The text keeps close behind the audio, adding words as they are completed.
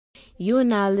You are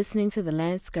now listening to the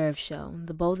LanceScurv Show,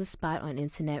 the boldest spot on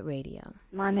internet radio.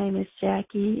 My name is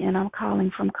Jackie, and I'm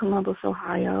calling from Columbus,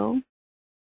 Ohio.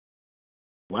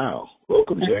 Wow.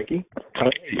 Welcome, Jackie. How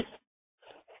are you?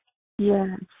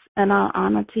 Yes, and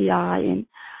I'm a TI, and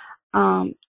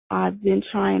I've been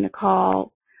trying to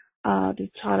call to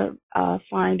try to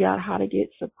find out how to get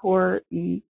support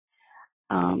and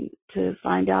to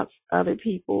find out other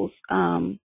people's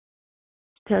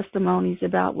testimonies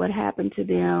about what happened to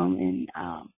them, and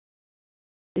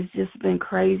it's just been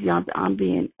crazy. I'm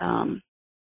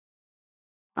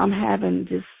having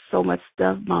just so much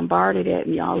stuff bombarded at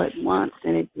me all at once,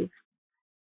 and it's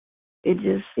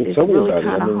really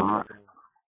kind of hard.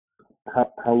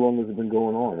 How long has it been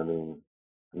going on? I mean,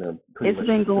 it's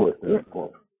been going.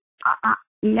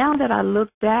 Now that I look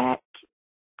back,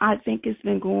 I think it's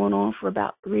been going on for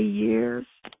about 3 years,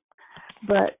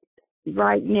 but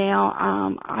right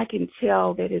now, I can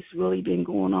tell that it's really been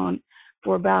going on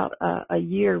for about a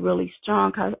year, really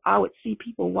strong, because I would see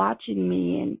people watching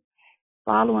me and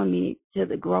following me to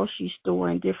the grocery store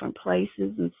in different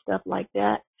places and stuff like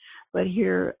that. But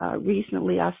here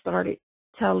recently, I started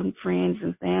telling friends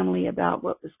and family about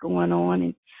what was going on,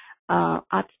 and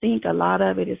I think a lot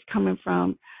of it is coming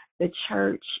from the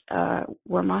church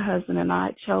where my husband and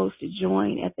I chose to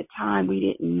join. At the time, we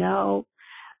didn't know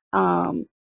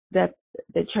that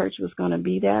the church was going to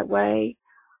be that way.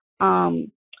 I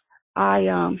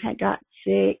had got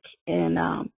sick, and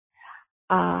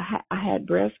I had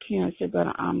breast cancer, but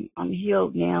I'm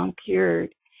healed now. I'm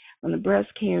cured from the breast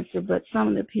cancer. But some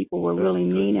of the people were really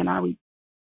mean, and I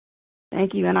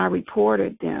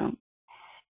reported them.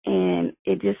 And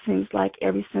it just seems like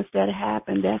ever since that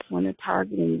happened, that's when the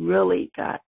targeting really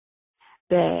got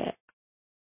bad.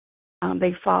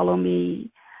 They follow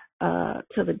me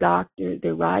to the doctor.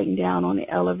 They're riding down on the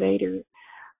elevator.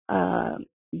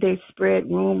 They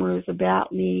spread rumors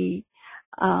about me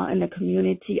in the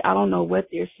community. I don't know what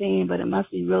they're saying, but it must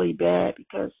be really bad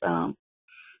because,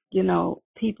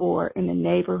 people are in the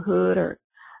neighborhood or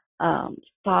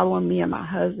following me and my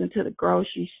husband to the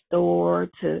grocery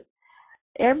store, to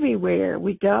everywhere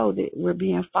we go that we're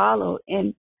being followed.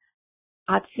 And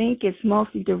I think it's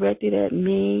mostly directed at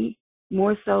me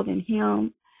more so than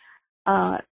him,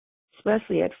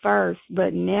 especially at first.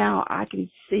 But now I can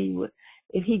see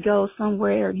if he goes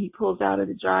somewhere and he pulls out of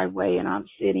the driveway and I'm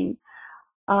sitting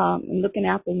and looking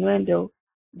out the window,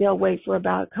 they'll wait for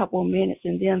about a couple of minutes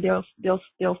and then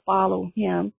they'll follow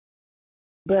him.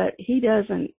 But he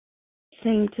doesn't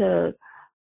seem to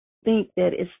think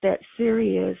that it's that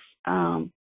serious.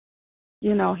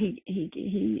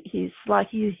 He's like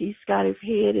he's got his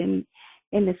head in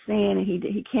the sand, and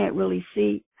he can't really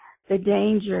see the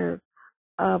danger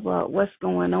of what's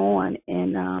going on.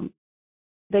 And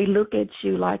they look at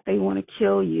you like they want to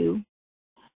kill you.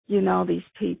 These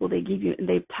people,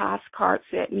 they toss carts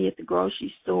at me at the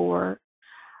grocery store.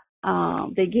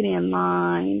 They get in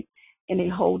line and they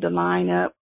hold the line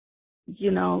up.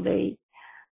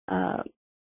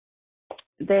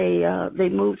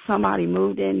 Somebody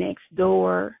moved in next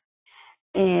door,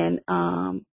 and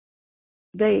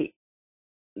the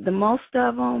most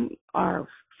of them are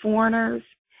foreigners,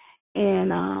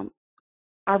 and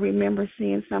I remember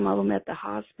seeing some of them at the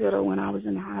hospital when I was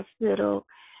in the hospital,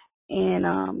 and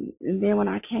then when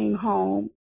I came home,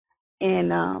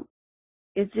 and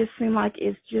it just seemed like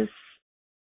it's just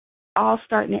all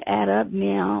starting to add up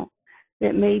now,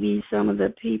 that maybe some of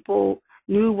the people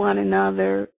knew one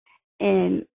another,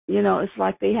 and it's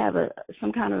like they have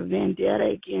some kind of vendetta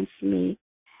against me.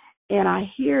 And I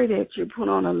hear that you're put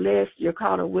on a list. You're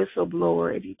called a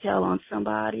whistleblower if you tell on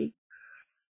somebody.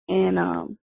 And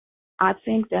I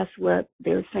think that's what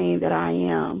they're saying that I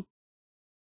am.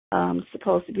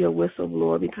 Supposed to be a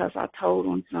whistleblower because I told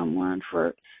on someone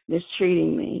for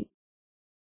mistreating me.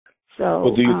 So,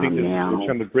 well, do you think they're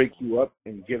trying to break you up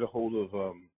and get a hold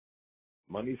of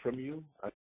money from you?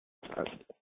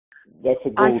 That's a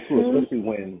goal too, especially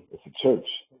when it's a church.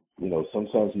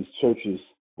 Sometimes these churches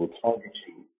will target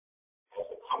you as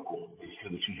a couple so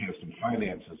that you have some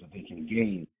finances that they can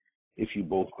gain if you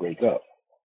both break up.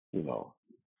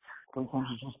 Sometimes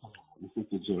it's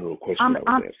just a general question I was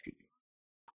asking you.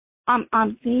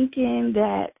 I'm thinking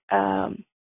that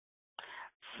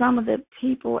some of the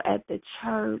people at the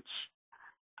church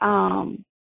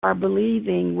are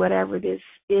believing whatever this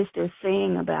is they're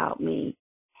saying about me,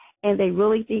 and they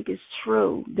really think it's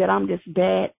true, that I'm this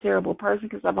bad, terrible person,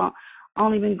 because I've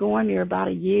only been going there about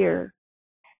a year.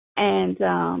 And,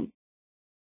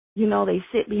 they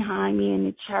sit behind me in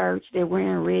the church. They're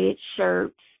wearing red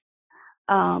shirts.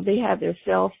 They have their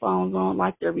cell phones on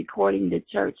like they're recording the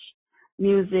church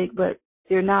music, but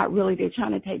they're not really, they're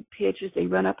trying to take pictures. They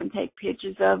run up and take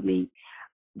pictures of me,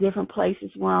 different places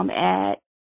where I'm at.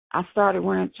 I started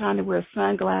trying to wear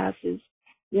sunglasses,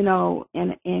 and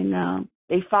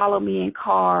they follow me in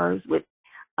cars with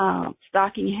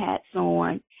stocking hats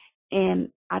on, and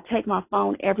I take my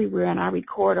phone everywhere and I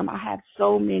record them. I have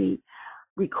so many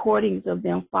recordings of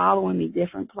them following me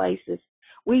different places.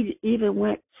 We even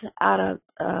went out of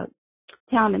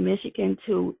town in Michigan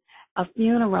to a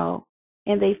funeral,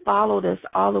 and they followed us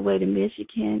all the way to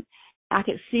Michigan. I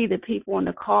could see the people in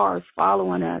the cars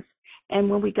following us. And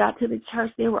when we got to the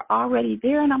church, they were already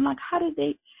there. And I'm like, how did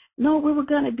they know we were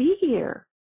going to be here?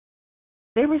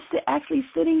 They were actually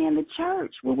sitting in the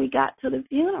church when we got to the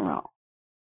funeral.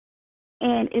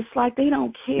 And it's like they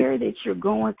don't care that you're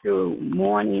going through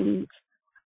mourning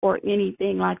or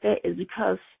anything like that. Is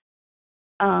because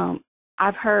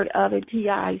I've heard other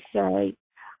TIs say,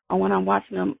 when I'm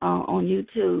watching them on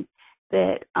YouTube,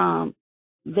 that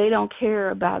they don't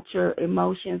care about your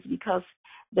emotions because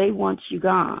they want you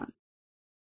gone.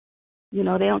 They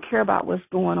don't care about what's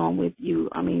going on with you.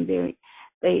 I mean,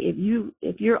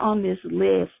 if you're on this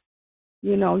list,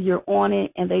 you're on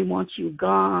it, and they want you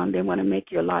gone. They want to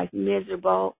make your life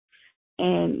miserable,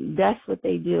 and that's what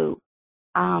they do.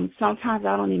 Sometimes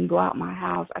I don't even go out my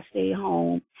house. I stay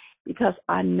home because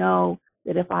I know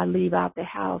that if I leave out the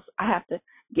house, I have to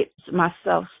get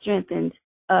myself strengthened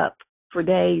up for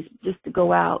days just to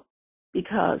go out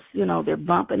because, they're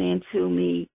bumping into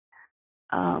me,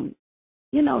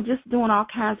 just doing all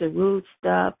kinds of rude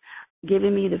stuff,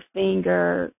 giving me the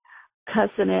finger,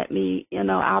 cussing at me,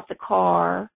 out the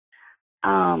car.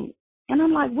 And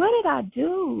I'm like, what did I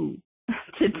do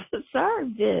to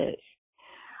deserve this?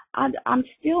 I'm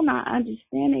still not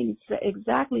understanding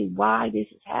exactly why this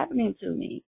is happening to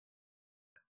me.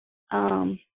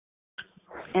 And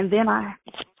then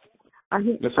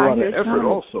That's a lot of effort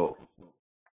also.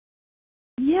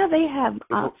 Yeah, they have.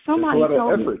 Somebody it's a lot of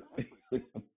told effort. Me.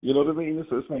 You know what I mean?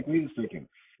 So it's like me thinking,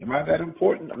 am I that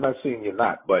important? I'm not saying you're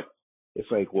not, but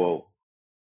it's like, well,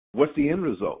 what's the end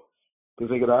result? Because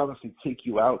they could obviously take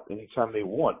you out anytime they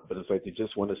want, but it's like they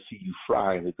just want to see you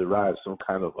fry, and they derive some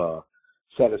kind of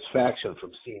satisfaction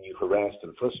from seeing you harassed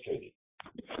and frustrated.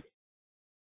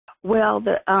 Well,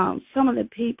 some of the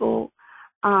people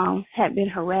had been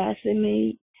harassing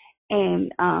me,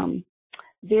 and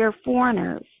they're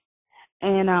foreigners.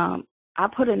 And I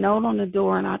put a note on the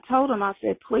door, and I told them, I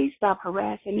said, please stop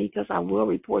harassing me because I will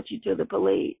report you to the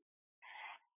police.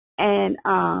 And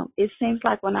it seems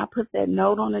like when I put that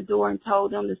note on the door and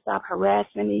told them to stop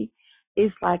harassing me,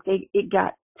 it's like it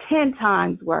got 10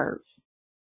 times worse.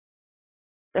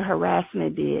 The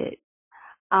harassment did.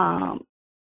 And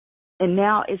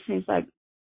now it seems like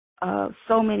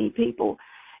so many people,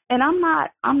 and I'm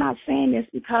not saying this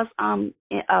because I'm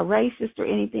a racist or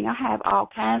anything. I have all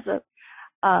kinds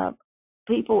of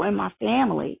people in my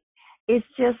family. It's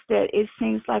just that it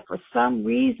seems like for some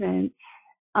reason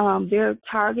they're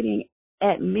targeting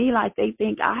at me like they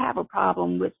think I have a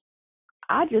problem with.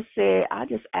 I just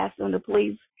asked them to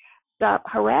please stop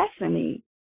harassing me.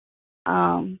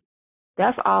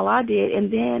 That's all I did.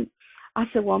 And then I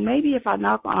said, well, maybe if I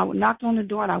knocked on the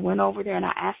door, and I went over there and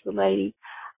I asked the lady,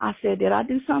 I said, did I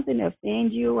do something to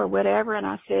offend you or whatever? And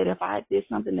I said, if I did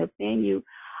something to offend you,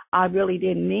 I really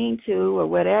didn't mean to or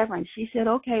whatever. And she said,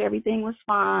 okay, everything was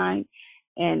fine.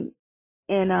 And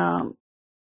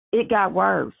it got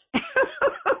worse.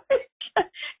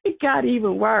 It got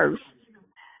even worse.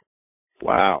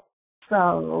 Wow.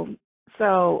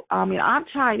 So I mean, I've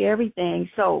tried everything.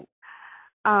 So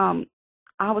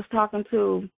I was talking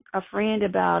to a friend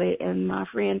about it, and my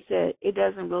friend said it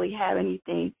doesn't really have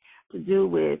anything to do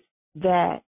with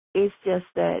that. It's just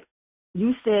that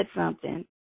you said something.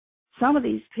 Some of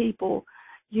these people,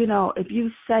 if you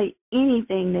say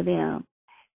anything to them,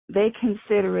 they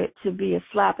consider it to be a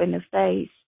slap in the face,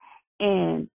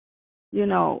 and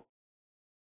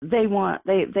they want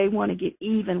to get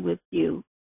even with you,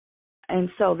 and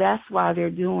so that's why they're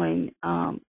doing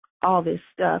all this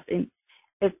stuff. And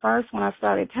at first, when I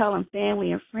started telling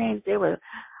family and friends, they were,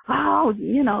 oh,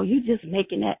 you just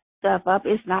making that stuff up.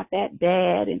 It's not that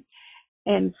bad.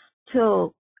 And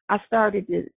till I started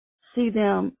to see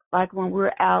them, like when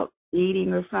we're out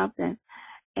eating or something,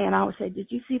 and I would say, did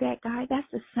you see that guy? That's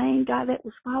the same guy that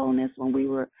was following us when we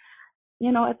were,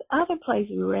 at the other place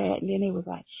we were at. And then they was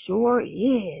like, sure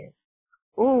is.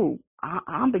 Oh,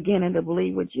 I'm beginning to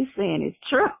believe what you're saying is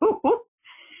true.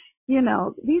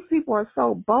 These people are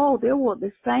so bold.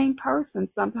 The same person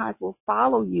sometimes will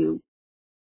follow you,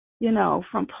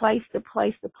 from place to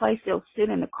place to place. They'll sit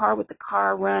in the car with the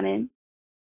car running,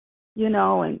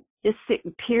 and just sit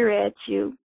and peer at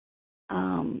you.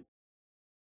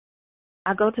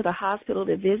 I go to the hospital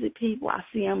to visit people. I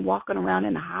see them walking around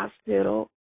in the hospital.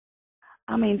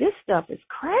 I mean, this stuff is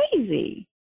crazy.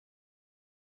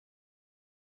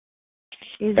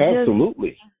 It's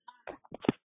Absolutely. just,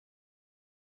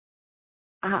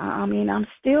 I mean, I'm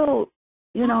still,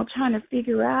 trying to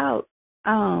figure out,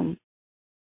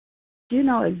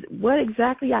 what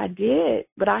exactly I did.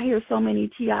 But I hear so many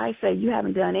TIs say you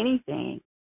haven't done anything.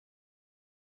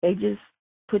 They just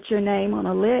put your name on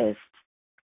a list,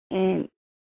 and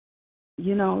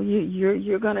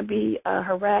you're going to be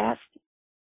harassed,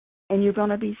 and you're going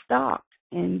to be stalked,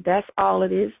 and that's all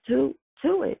it is to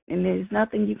it. And there's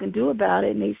nothing you can do about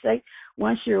it. And they say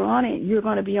once you're on it, you're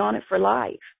going to be on it for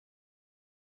life.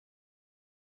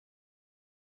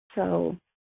 So,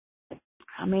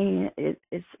 I mean,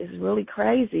 it's really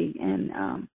crazy. And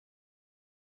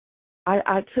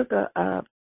I took a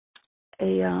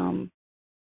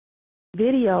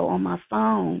video on my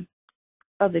phone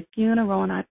of the funeral,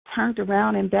 and I turned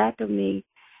around in back of me,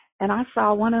 and I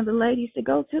saw one of the ladies that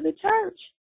go to the church,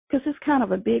 because it's kind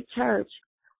of a big church.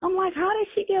 I'm like, how did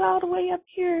she get all the way up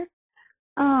here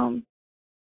in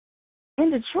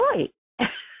Detroit?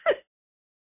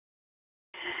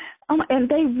 And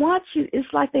they want you, it's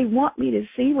like they want me to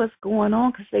see what's going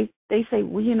on, because they say,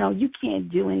 well, you can't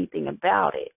do anything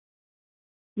about it.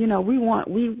 We want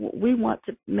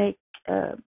to make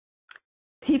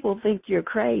people think you're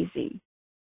crazy.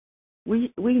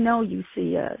 We know you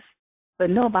see us, but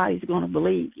nobody's going to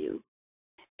believe you.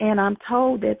 And I'm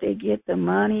told that they get the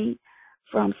money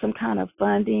from some kind of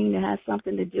funding that has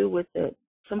something to do with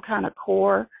some kind of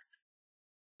core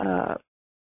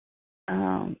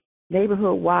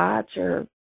neighborhood watch, or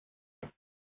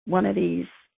one of these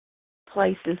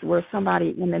places where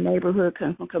somebody in the neighborhood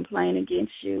can complain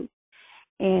against you,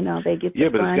 and they get the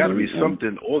but funding. It's got to be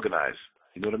something organized.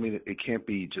 You know what I mean? It can't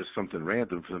be just something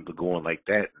random for them to go on like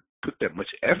that, put that much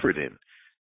effort in.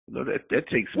 That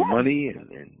takes money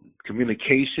and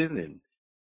communication, and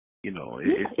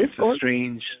it's a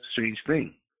strange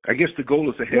thing. I guess the goal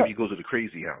is to have you go to the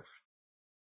crazy house.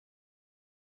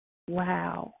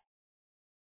 Wow.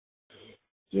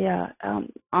 Yeah,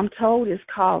 I'm told it's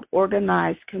called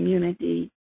organized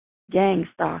community gang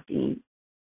stalking,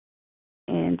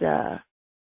 and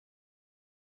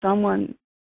someone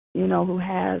who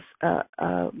has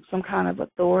some kind of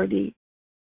authority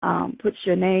puts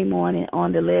your name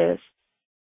on the list,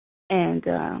 and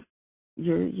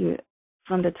you're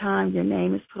from the time your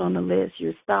name is put on the list,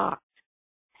 you're stalked.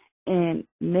 And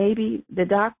maybe the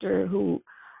doctor who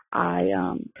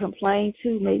I complained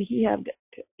to, maybe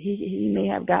he may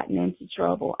have gotten into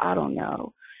trouble. I don't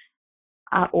know.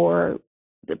 Or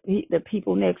the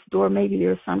people next door, maybe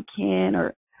there's some kin,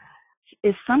 or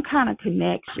it's some kind of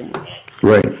connection.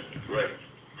 Right.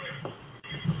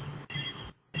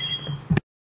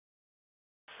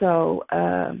 So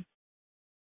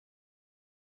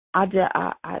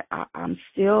I'm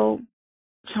still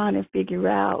trying to figure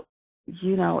out,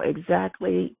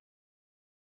 exactly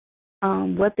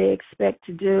what they expect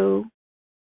to do,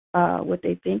 what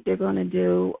they think they're going to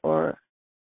do, or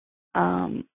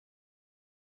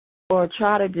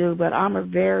try to do. But I'm a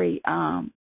very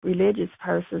religious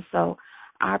person, so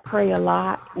I pray a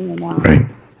lot, and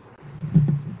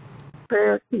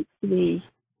prayer keeps me,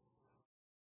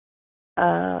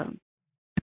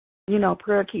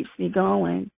 prayer keeps me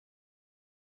going.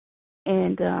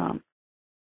 And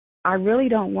I really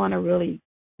don't want to really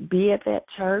be at that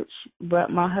church, but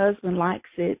my husband likes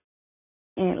it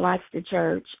and likes the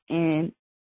church, and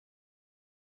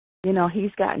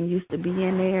he's gotten used to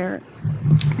being there.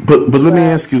 But let me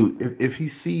ask you, if he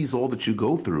sees all that you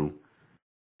go through,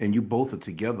 and you both are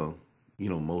together,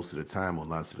 most of the time or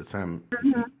lots of the time,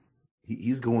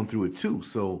 he's going through it too.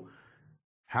 So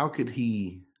how could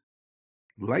he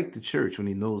like the church when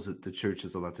he knows that the church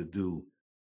has a lot to do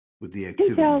with the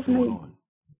activities going on?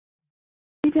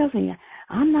 He tells me,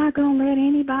 I'm not going to let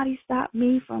anybody stop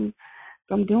me from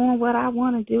doing what I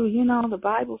want to do. The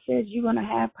Bible says you're going to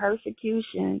have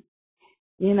persecution,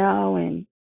 and,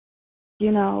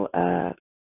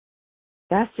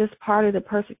 that's just part of the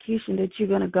persecution that you're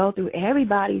going to go through.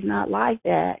 Everybody's not like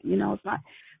that. It's not.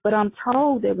 But I'm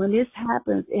told that when this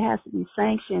happens, it has to be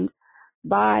sanctioned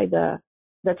by the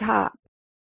top.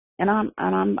 And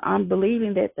I'm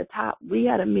believing that the top. We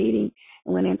had a meeting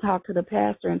and went and talked to the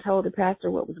pastor and told the pastor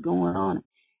what was going on.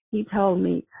 He told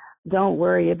me, "Don't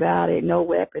worry about it. No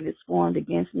weapon is formed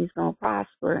against me is going to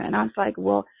prosper." And I was like,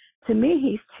 "Well, to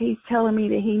me, he's telling me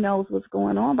that he knows what's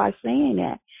going on by saying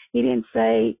that." He didn't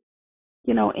say,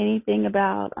 anything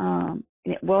about.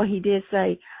 Well, he did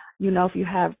say, if you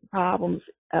have problems,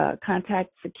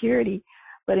 contact security.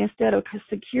 But instead of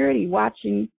security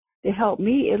watching to help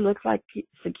me, it looks like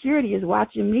security is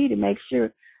watching me to make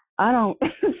sure I don't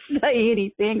say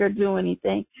anything or do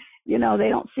anything. They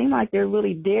don't seem like they're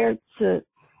really there to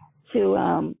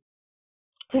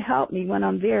help me when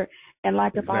I'm there. And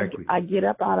like Exactly. if I get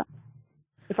up No,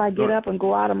 and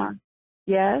go out of my,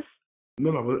 yes.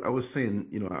 no, I was saying,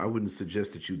 I wouldn't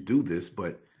suggest that you do this,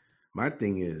 but my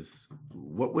thing is,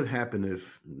 what would happen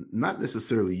if, not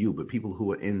necessarily you, but people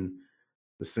who are in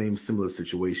the same similar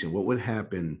situation, what would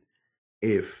happen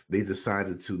if they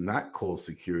decided to not call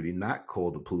security, not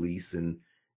call the police, and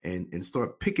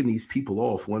start picking these people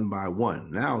off one by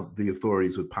one? Now the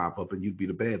authorities would pop up and you'd be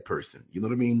the bad person. You know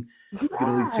what I mean? You can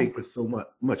only Yes. take but so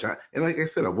much. And like I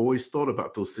said, I've always thought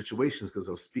about those situations because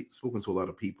I've spoken to a lot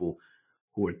of people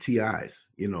who are TIs,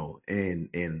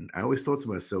 and I always thought to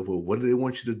myself, well, what do they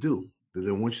want you to do? Do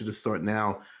they want you to start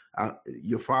now?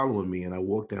 You're following me, and I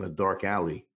walk down a dark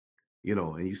alley,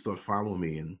 and you start following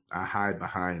me, and I hide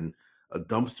behind a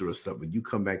dumpster or something. You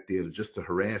come back there just to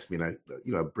harass me, and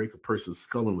I break a person's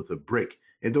skull in with a brick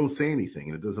and don't say anything,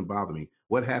 and it doesn't bother me.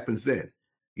 What happens then?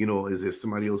 Is there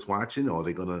somebody else watching, or are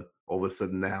they gonna all of a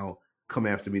sudden now come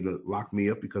after me to lock me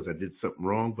up because I did something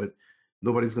wrong? But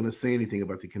nobody's gonna say anything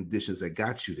about the conditions that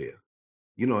got you there.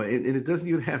 And it doesn't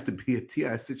even have to be a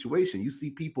TI situation. You see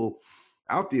people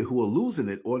out there who are losing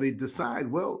it, or they decide,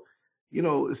 well,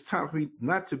 it's time for me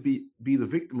not to be the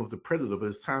victim of the predator, but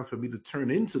it's time for me to turn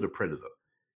into the predator.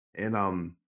 And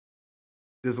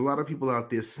there's a lot of people out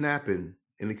there snapping,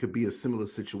 and it could be a similar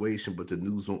situation, but the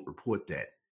news won't report that.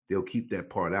 They'll keep that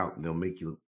part out, and they'll make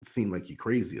you seem like you're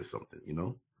crazy or something.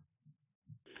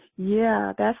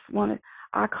 Yeah, that's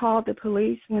I called the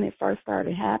police when it first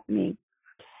started happening,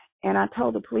 and I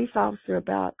told the police officer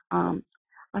about, I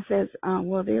says,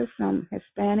 well, there's some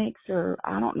Hispanics, or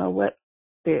I don't know what,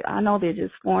 I know they're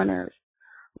just foreigners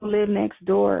who live next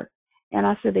door. And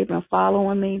I said, they've been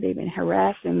following me, they've been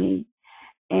harassing me,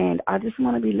 and I just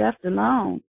want to be left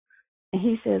alone. And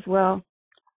he says, well,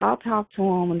 I'll talk to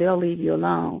them and they'll leave you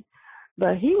alone.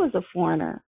 But he was a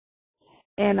foreigner.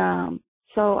 And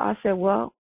so I said,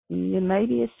 well,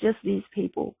 maybe it's just these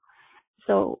people.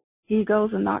 So he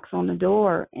goes and knocks on the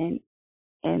door, and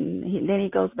then he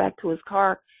goes back to his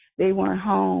car. They weren't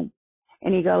home.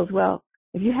 And he goes, well,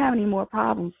 if you have any more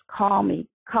problems, call me.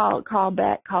 Call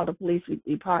back, call the police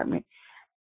department.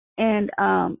 And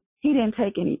he didn't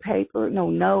take any paper, no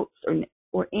notes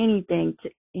or anything.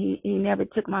 He never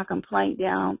took my complaint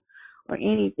down or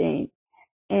anything.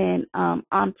 And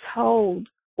I'm told,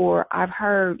 or I've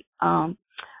heard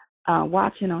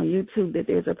watching on YouTube, that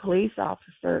there's a police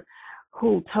officer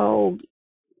who told,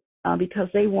 because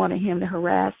they wanted him to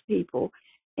harass people,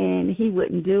 and he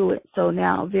wouldn't do it. So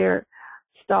now they're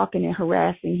stalking and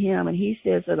harassing him, and he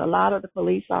says that a lot of the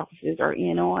police officers are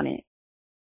in on it.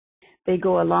 They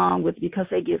go along with, because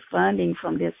they get funding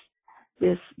from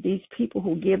these people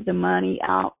who give the money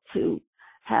out to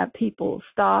have people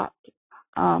stopped.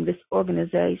 This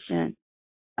organization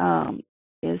has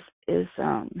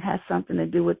something to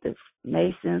do with the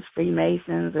Masons,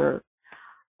 Freemasons, or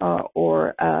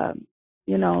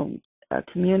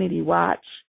community watch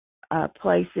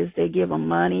places. They give them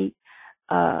money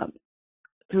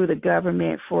through the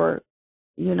government for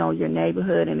your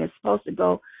neighborhood, and it's supposed to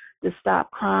go to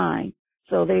stop crime.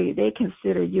 So they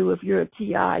consider you, if you're a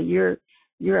TI,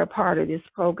 you're a part of this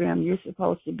program. You're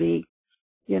supposed to be,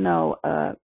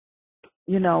 a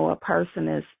person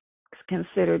is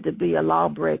considered to be a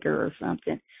lawbreaker or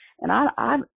something. And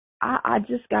I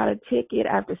just got a ticket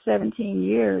after 17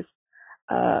 years.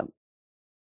 I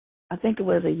think it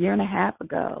was a year and a half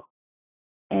ago.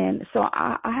 And so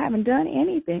I haven't done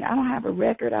anything. I don't have a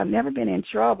record. I've never been in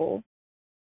trouble.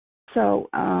 So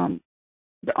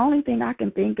the only thing I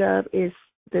can think of is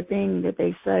the thing that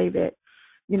they say that,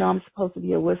 I'm supposed to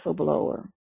be a whistleblower.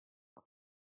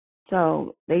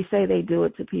 So they say they do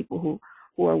it to people who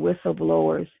are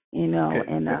whistleblowers, and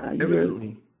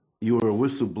Evidently, you were a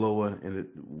whistleblower, and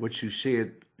what you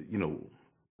shared,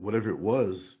 whatever it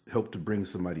was, helped to bring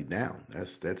somebody down.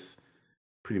 That's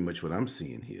pretty much what I'm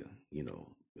seeing here.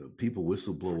 People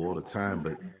whistleblow all the time,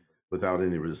 but without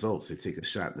any results. They take a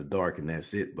shot in the dark, and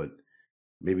that's it. But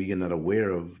maybe you're not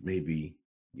aware of, maybe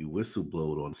you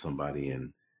whistleblowed on somebody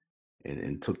and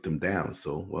took them down.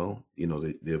 So, well,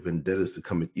 their vendettas to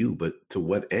come at you, but to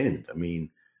what end? I mean,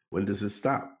 when does it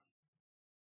stop?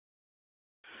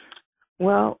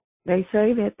 Well, they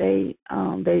say that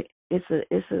it's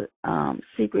a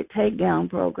secret takedown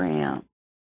program,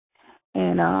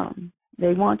 and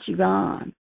they want you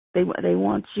gone. They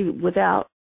want you without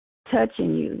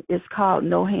touching you. It's called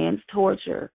no hands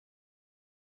torture,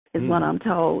 is what I'm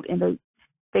told. And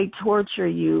they torture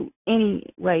you any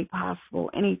way possible,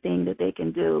 anything that they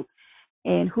can do.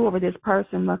 And whoever this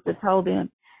person must have told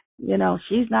them,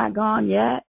 she's not gone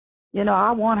yet.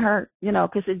 I want her,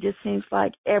 because it just seems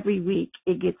like every week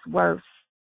it gets worse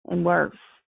and worse.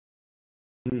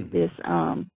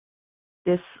 Mm-hmm.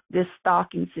 This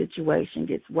stalking situation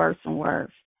gets worse and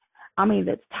worse. I mean,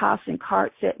 the tossing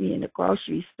carts at me in the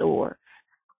grocery store.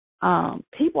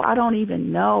 People I don't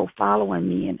even know following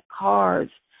me in cars,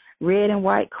 red and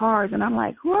white cars, and I'm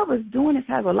like, whoever's doing this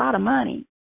has a lot of money.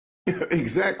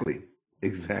 Exactly.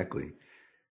 Exactly.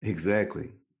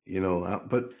 Exactly.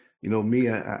 But me,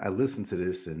 I listen to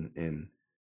this and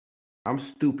I'm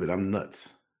stupid. I'm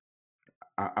nuts.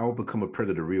 I'll become a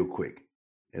predator real quick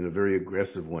and a very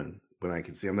aggressive one when I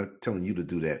can see. I'm not telling you to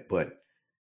do that, but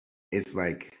it's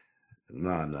like,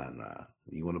 nah, nah, nah.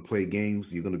 You want to play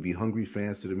games? You're going to be hungry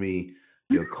faster than me.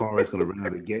 Your car is going to run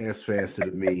out of gas faster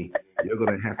than me. You're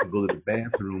going to have to go to the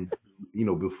bathroom,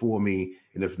 before me.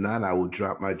 And if not, I will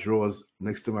drop my drawers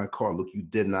next to my car. Look you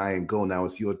dead in the eye and go. Now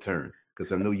it's your turn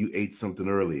because I know you ate something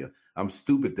earlier. I'm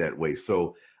stupid that way.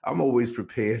 So I'm always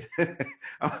prepared.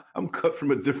 I'm cut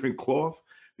from a different cloth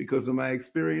because of my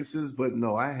experiences, but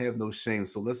no, I have no shame.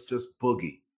 So let's just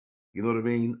boogie. You know what I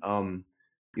mean?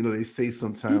 They say You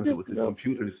sometimes just with the go,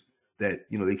 computers that,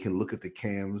 they can look at the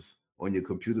cams on your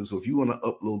computer. So if you want to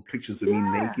upload pictures of me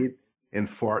yeah, naked and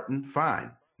farting,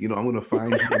 fine. I'm going to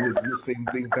find you. I'm going to do the same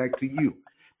thing back to you.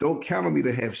 Don't count on me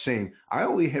to have shame. I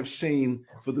only have shame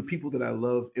for the people that I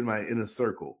love in my inner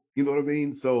circle. You know what I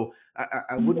mean? So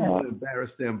I wouldn't yeah, want to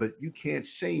embarrass them, but you can't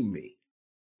shame me.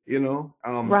 And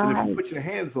if you right. put your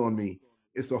hands on me,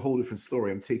 it's a whole different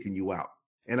story. I'm taking you out,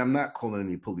 and I'm not calling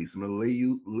any police. I'm going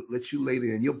to let you lay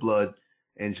there in your blood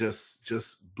and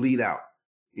just bleed out.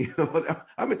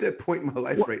 I'm at that point in my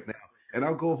life Well, right now, and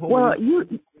I'll go home well, and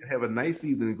you, have a nice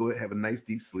evening and go have a nice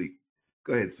deep sleep.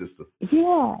 Go ahead, sister.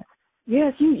 yeah,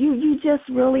 yes, you just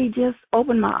really just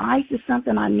opened my eyes to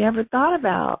something I never thought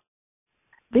about.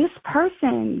 This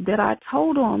person that I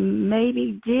told on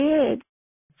maybe did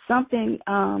something,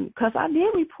 because I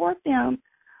did report them.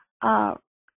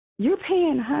 You're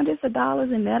paying hundreds of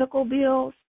dollars in medical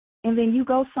bills, and then you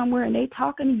go somewhere and they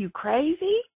talking to you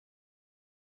crazy.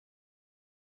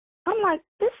 I'm like,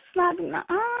 this is not,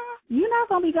 you're not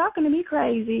going to be talking to me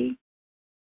crazy.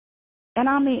 And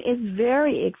I mean, it's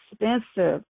very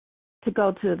expensive to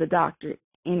go to the doctor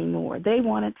anymore. They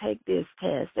want to take this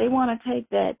test. They want to take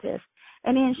that test.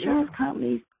 And the Yeah, insurance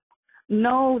companies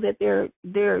know that they're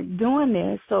doing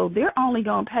this, so they're only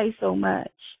going to pay so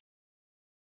much,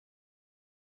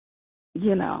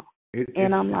 you know. it,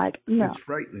 And it's I'm it's like, no, it's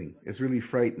frightening. It's really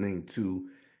frightening to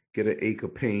get an ache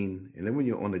of pain, and then when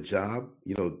you're on a job,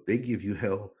 they give you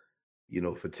hell,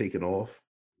 for taking off.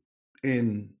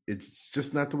 And it's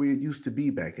just not the way it used to be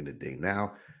back in the day.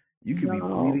 Now you could be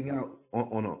no, bleeding out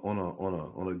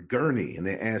on a gurney, and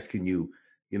they're asking you,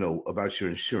 about your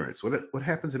insurance. What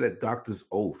happened to that doctor's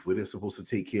oath where they're supposed to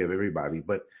take care of everybody?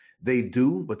 But they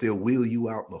do, but they'll wheel you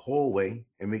out in the hallway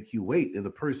and make you wait. And the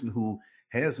person who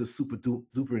has a super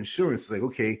duper insurance is like,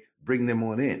 okay, bring them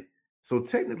on in. So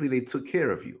technically they took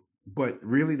care of you, but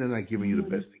really they're not giving you the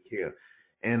mm-hmm. best of care.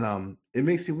 And it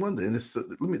makes you wonder. And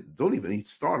don't even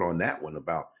start on that one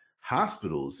about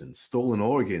hospitals and stolen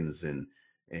organs and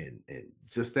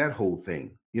just that whole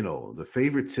thing. The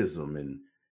favoritism and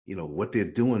what they're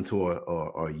doing to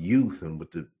our youth and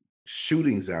with the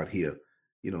shootings out here.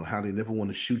 How they never want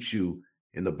to shoot you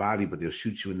in the body, but they'll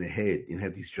shoot you in the head and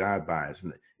have these drive-bys.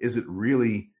 And is it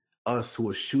really us who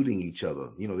are shooting each other?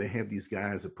 They have these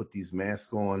guys that put these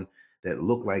masks on that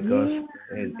look like Yeah, us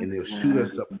and they'll shoot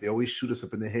us up. They always shoot us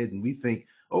up in the head, and we think,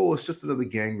 oh, it's just another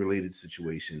gang related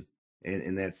situation,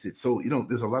 and that's it. So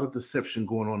there's a lot of deception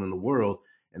going on in the world,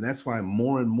 and that's why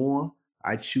more and more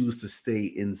I choose to stay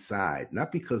inside,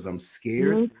 not because I'm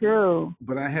scared, me too.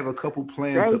 but I have a couple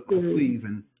plans up my Safety. sleeve,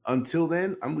 and until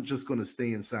then, I'm just going to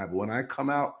stay inside. But when I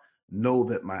come out, know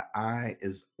that my eye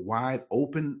is wide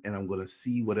open, and I'm going to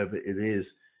see whatever it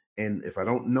is. And if I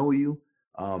don't know you,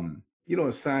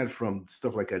 aside from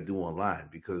stuff like I do online,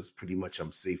 because pretty much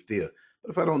I'm safe there.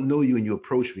 But if I don't know you and you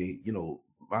approach me,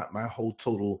 my whole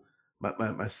total,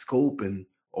 my scope and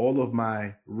all of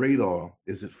my radar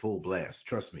is at full blast.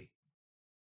 Trust me.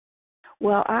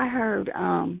 Well, I heard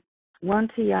one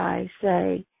TI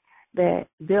say that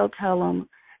they'll tell them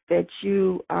that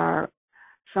you are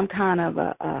some kind of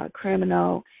a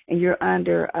criminal and you're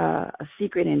under a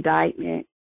secret indictment.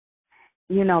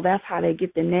 That's how they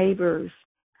get the neighbors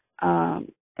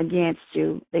against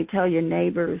you. They tell your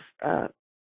neighbors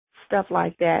stuff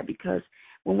like that because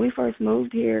when we first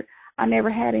moved here, I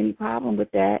never had any problem with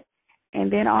that.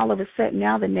 And then all of a sudden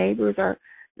now the neighbors are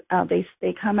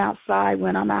They come outside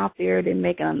when I'm out there. They're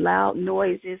making loud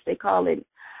noises. They call it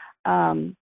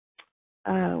I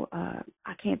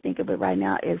can't think of it right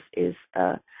now. Is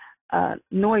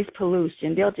noise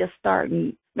pollution. They'll just start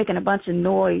making a bunch of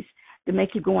noise to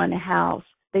make you go in the house.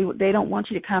 They don't want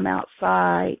you to come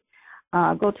outside.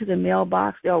 Go to the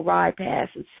mailbox. They'll ride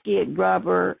past and skid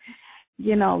rubber.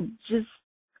 Just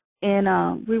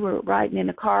and we were riding in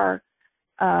the car.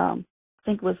 I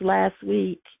think it was last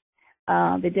week,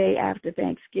 the day after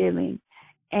Thanksgiving,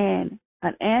 and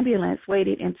an ambulance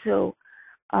waited until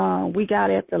we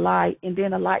got at the light, and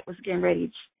then the light was getting ready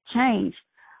to change.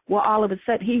 Well, all of a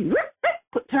sudden, he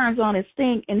turns on his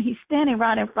thing, and he's standing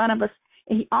right in front of us,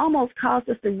 and he almost caused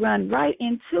us to run right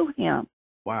into him.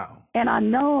 Wow. And I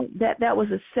know that was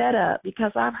a setup,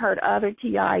 because I've heard other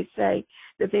TIs say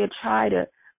that they'll try to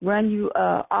run you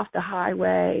off the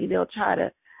highway. They'll try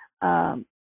to,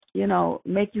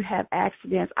 make you have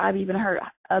accidents. I've even heard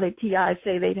other TIs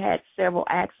say they've had several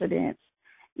accidents.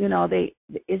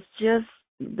 It's just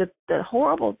the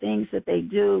horrible things that they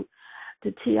do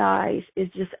to TIs is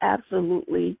just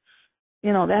absolutely,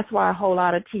 that's why a whole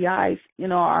lot of TIs,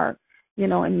 are,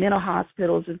 in mental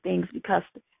hospitals and things, because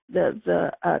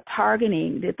the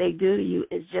targeting that they do to you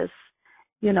is just,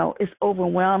 it's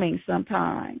overwhelming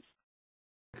sometimes.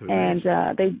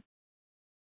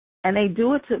 And they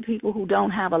do it to people who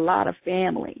don't have a lot of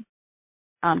family.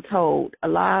 I'm told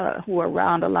who are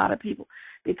around a lot of people,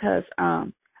 because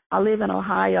I live in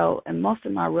Ohio, and most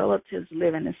of my relatives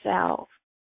live in the South.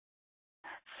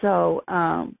 So,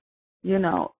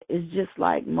 it's just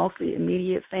like mostly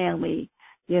immediate family,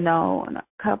 and a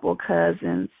couple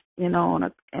cousins, and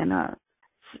a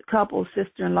couple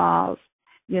sister-in-laws.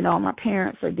 My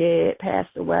parents are dead,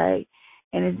 passed away,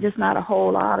 and it's just not a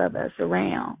whole lot of us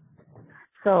around.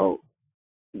 So,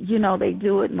 they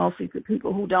do it mostly to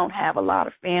people who don't have a lot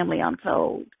of family, I'm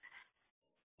told.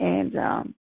 And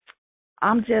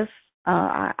I'm just,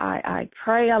 I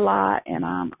pray a lot, and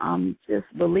I'm just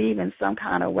believing some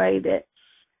kind of way that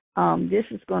this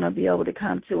is going to be able to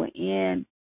come to an end,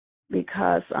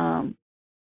 because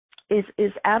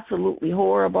it's absolutely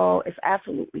horrible. It's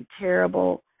absolutely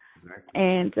terrible. Exactly.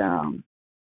 And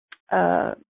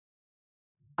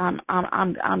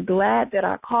I'm glad that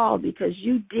I called, because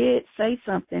you did say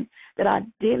something that I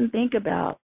didn't think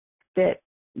about, that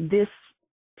this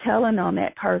telling on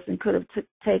that person could have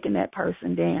taken that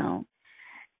person down.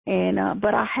 And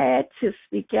but I had to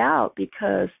speak out,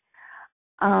 because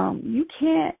you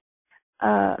can't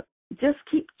just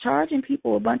keep charging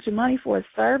people a bunch of money for a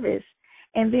service,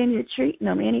 and then you're treating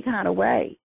them any kind of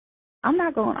way. I'm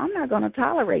not going to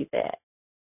tolerate that.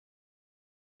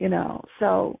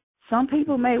 So some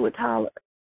people may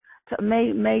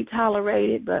tolerate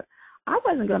it, but I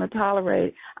wasn't going to tolerate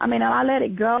it. I mean, I let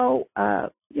it go,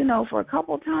 for a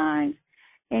couple times,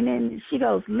 and then she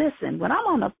goes, "Listen, when I'm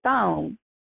on the phone,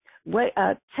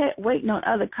 waiting on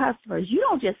other customers, you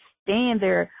don't just stand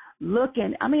there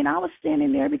looking." I mean, I was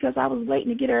standing there because I was waiting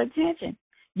to get her attention.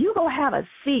 You go have a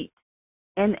seat,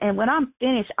 and when I'm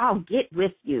finished, I'll get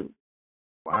with you.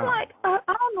 Wow. I'm like, I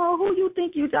don't know who you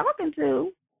think you're talking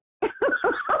to.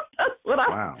 That's what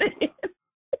I said.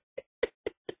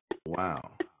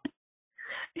 Wow.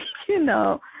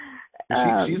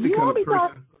 She's the kind of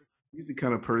person. She's the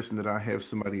kind of person that I have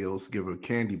somebody else give her a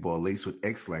candy bar laced with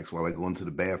X-Lax while I go into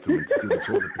the bathroom and steal the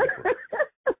toilet paper.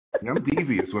 I'm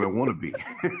devious when I want to be,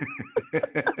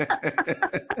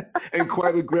 and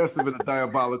quite aggressive in a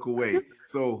diabolical way.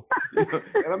 So,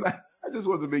 and I just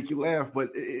wanted to make you laugh, but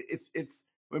it's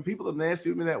when people are nasty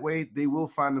with me that way, they will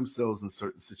find themselves in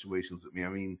certain situations with me. I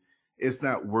mean, it's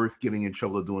not worth getting in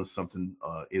trouble or doing something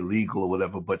illegal or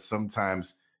whatever, but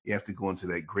sometimes you have to go into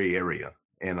that gray area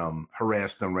and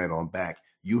harass them right on back.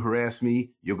 You harass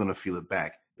me, you're going to feel it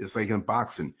back. It's like in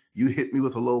boxing. You hit me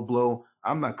with a low blow,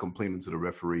 I'm not complaining to the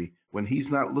referee. When he's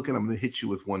not looking, I'm going to hit you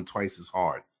with one twice as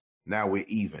hard. Now we're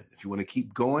even. If you want to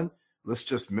keep going, let's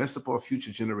just mess up our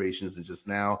future generations, and just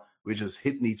now we're just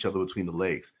hitting each other between the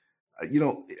legs.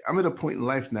 I'm at a point in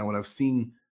life now when I've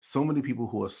seen so many people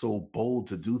who are so bold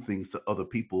to do things to other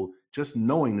people, just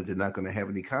knowing that they're not going to have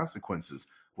any consequences.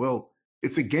 Well,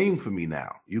 it's a game for me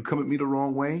now. You come at me the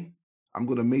wrong way, I'm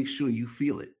going to make sure you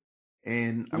feel it.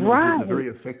 And I'm going to do it in a very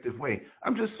effective way.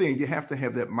 I'm just saying you have to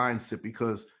have that mindset,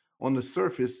 because on the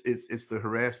surface, it's the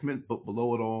harassment, but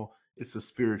below it all, it's a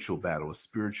spiritual battle, a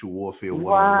spiritual warfare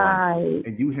one-on-one.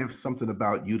 And you have something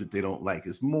about you that they don't like.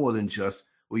 It's more than just,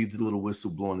 well, you did a little whistle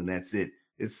blowing and that's it.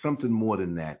 It's something more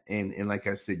than that. And like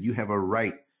I said, you have a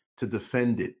right to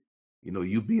defend it.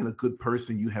 You being a good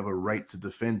person, you have a right to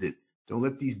defend it. Don't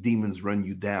let these demons run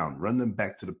you down. Run them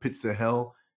back to the pits of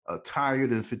hell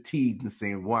tired and fatigued and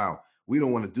saying, wow, we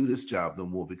don't want to do this job no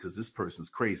more because this person's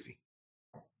crazy?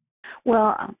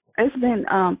 Well, it's been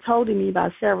told to me by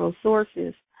several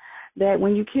sources that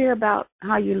when you care about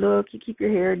how you look, you keep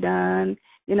your hair done,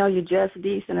 you know, you're dressed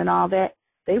decent and all that,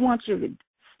 they want you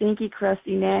stinky,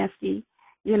 crusty, nasty,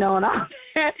 you know, and all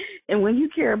that. And when you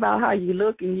care about how you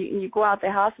look and you go out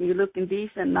the house and you're looking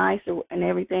decent, nice, and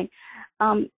everything,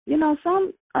 you know,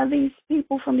 some of these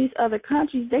people from these other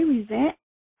countries, they resent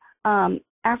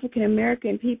African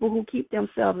American people who keep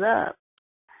themselves up.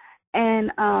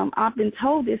 And I've been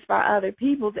told this by other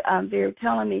people. They're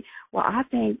telling me, well, I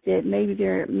think that maybe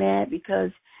they're mad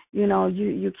because, you know,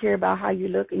 you care about how you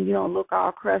look and you don't look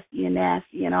all crusty and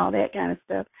nasty and all that kind of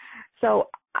stuff. So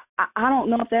I don't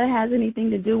know if that has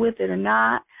anything to do with it or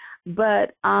not,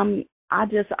 but I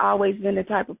just always been the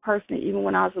type of person, even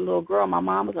when I was a little girl, my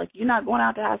mom was like, you're not going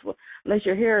out the house unless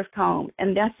your hair is combed.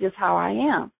 And that's just how I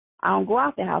am. I don't go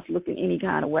out the house looking any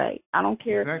kind of way. I don't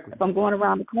care if I'm going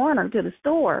around the corner to the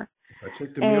store. If I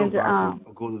check the mailbox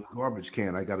or go to the garbage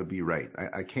can, I got to be right.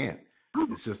 I can't.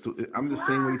 It's just, I'm the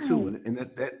same way too. And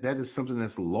that is something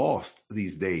that's lost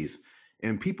these days.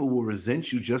 And people will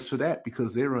resent you just for that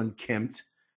because they're unkempt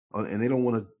and they don't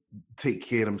want to take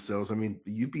care of themselves. I mean,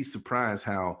 you'd be surprised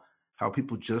how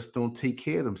people just don't take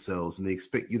care of themselves and they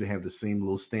expect you to have the same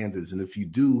low standards. And if you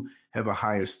do have a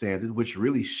higher standard, which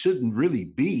really shouldn't really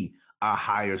be a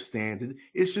higher standard,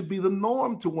 it should be the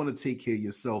norm to want to take care of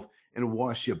yourself and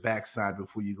wash your backside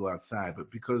before you go outside.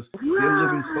 But because they're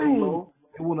living so low,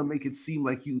 they want to make it seem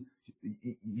like you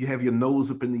have your nose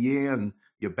up in the air and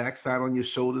your backside on your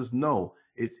shoulders. No,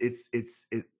 it's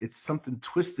something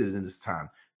twisted in this time.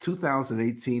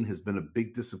 2018 has been a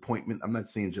big disappointment. I'm not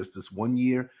saying just this one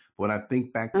year, but when I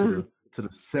think back to the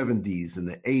 70s and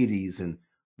the 80s and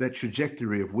that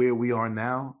trajectory of where we are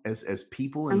now as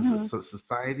people and as a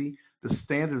society, the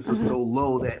standards are so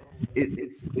low that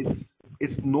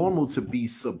it's normal to be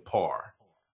subpar.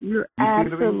 You're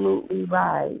absolutely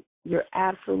right. You're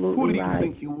absolutely right. Who do you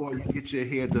think you are? You get your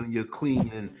hair done, you're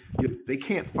clean, and they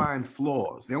can't find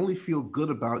flaws. They only feel good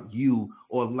about you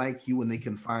or like you when they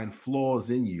can find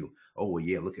flaws in you. Oh, well,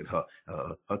 yeah, look at her.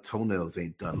 Her toenails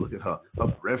ain't done. Look at her. Her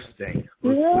breath stank.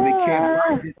 Look, when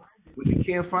they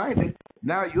can't find it,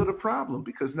 now you're the problem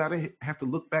because now they have to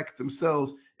look back at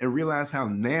themselves and realize how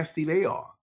nasty they are.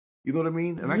 You know what I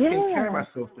mean? And I can't carry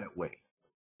myself that way.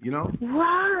 You know?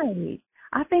 Right.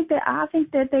 I think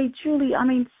that they truly, I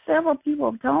mean, several people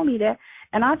have told me that,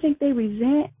 and I think they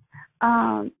resent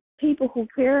people who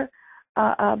care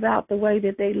about the way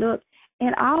that they look.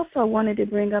 And I also wanted to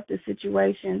bring up the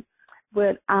situation,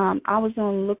 but I was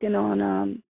looking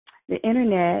on the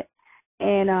internet,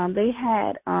 and they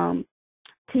had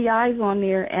TIs on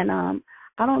there, and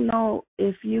I don't know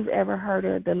if you've ever heard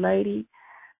of the lady.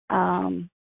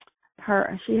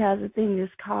 She has a thing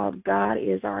that's called God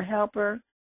is Our Helper.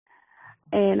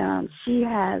 And she's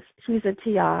a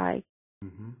TI,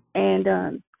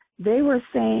 and they were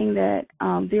saying that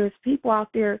there's people out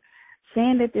there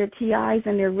saying that they're TIs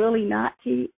and they're really not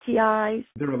TIs.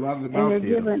 There are a lot of them out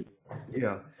there.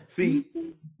 Yeah. See,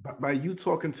 by you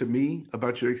talking to me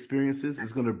about your experiences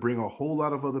is going to bring a whole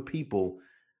lot of other people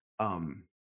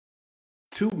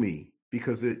to me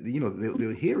because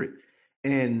they'll hear it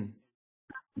and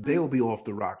they'll be off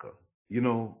the rocker. You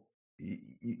know.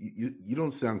 You don't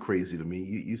sound crazy to me.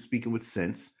 You're speaking with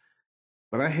sense.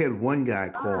 But I had one guy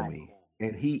call me,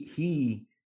 and he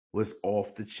was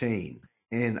off the chain.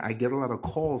 And I get a lot of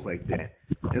calls like that.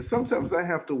 And sometimes I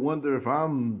have to wonder if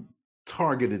I'm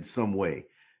targeted some way,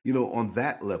 on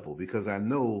that level, because I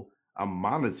know I'm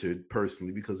monitored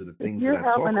personally because of the things that I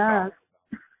talk about.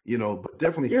 But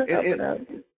definitely.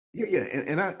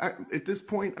 And I at this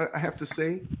point, I have to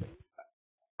say,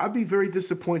 I'd be very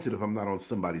disappointed if I'm not on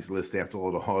somebody's list after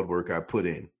all the hard work I put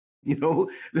in.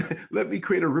 Let me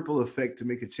create a ripple effect to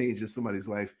make a change in somebody's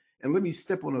life, and let me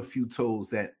step on a few toes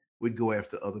that would go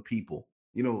after other people.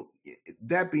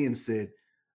 That being said,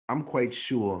 I'm quite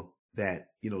sure that,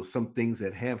 some things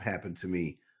that have happened to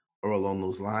me are along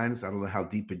those lines. I don't know how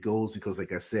deep it goes because,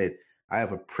 like I said, I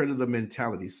have a predator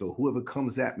mentality. So whoever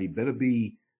comes at me better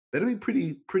be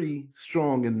pretty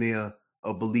strong in their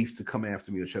belief to come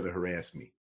after me or try to harass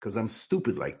me. Because I'm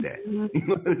stupid like that.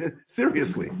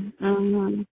 Seriously.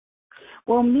 Mm-hmm.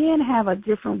 Well, men have a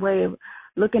different way of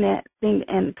looking at things,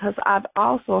 and because I've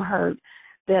also heard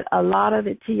that a lot of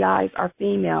the TIs are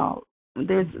female.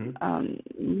 There's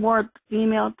more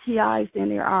female TIs than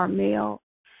there are male,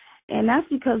 and that's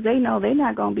because they know they're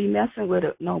not going to be messing with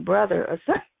no brother or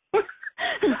something.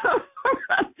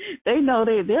 They know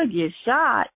they'll get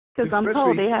shot because I'm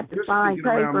told they have to sign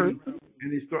papers.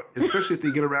 And they start, especially if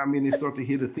they get around me and they start to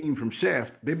hear the theme from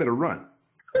Shaft, they better run.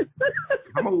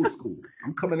 I'm old school.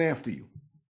 I'm coming after you.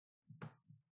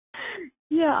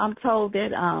 Yeah, I'm told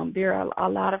that there are a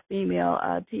lot of female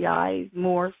TIs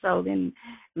more so than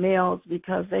males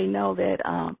because they know that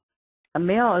a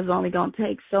male is only going to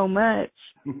take so much.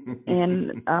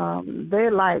 And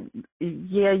they're like,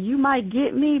 yeah, you might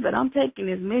get me, but I'm taking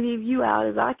as many of you out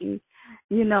as I can,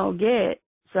 get.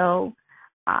 So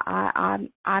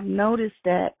I've noticed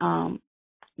that,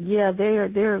 yeah,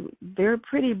 they're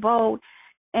pretty bold.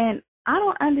 And I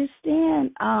don't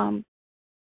understand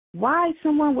why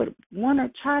someone would want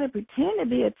to try to pretend to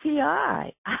be a TI.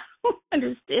 I don't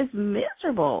understand. It's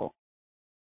miserable.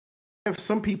 You have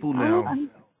some people now.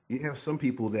 You have some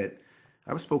people that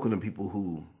I've spoken to people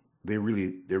who they're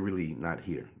really not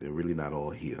here. They're really not all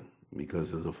here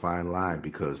because there's a fine line.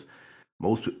 Because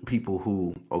most people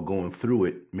who are going through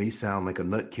it may sound like a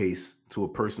nutcase to a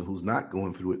person who's not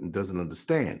going through it and doesn't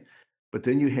understand. But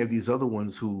then you have these other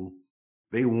ones who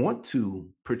they want to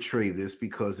portray this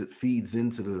because it feeds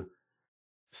into the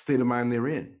state of mind they're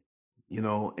in,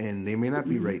 and they may not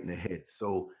be right in the head.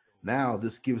 So now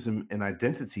this gives them an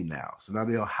identity now. So now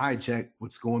they'll hijack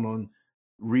what's going on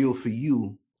real for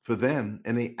you, for them,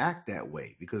 and they act that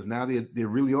way because now they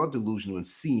really are delusional and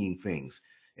seeing things.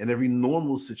 And every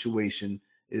normal situation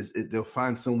they'll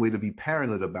find some way to be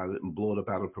paranoid about it and blow it up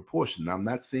out of proportion. Now, I'm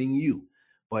not saying you,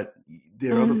 but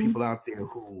there are other people out there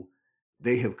who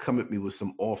they have come at me with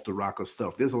some off the rocker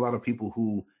stuff. There's a lot of people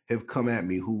who have come at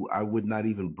me who I would not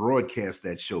even broadcast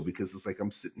that show because it's like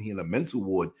I'm sitting here in a mental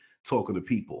ward talking to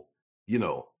people,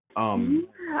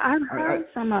 I've heard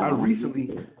some of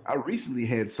them. I recently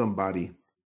had somebody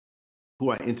who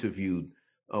I interviewed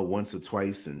once or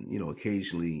twice and,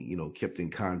 occasionally, kept in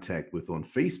contact with on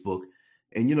Facebook.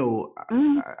 And,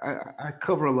 I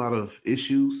cover a lot of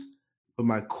issues, but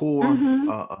my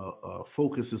core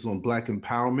focus is on Black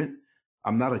empowerment.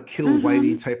 I'm not a kill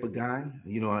whitey type of guy.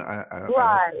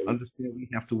 I understand we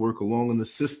have to work along in the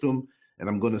system, and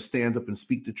I'm going to stand up and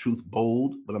speak the truth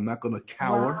bold, but I'm not going to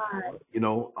cower.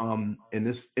 And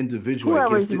this individual,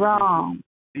 whoever's wrong.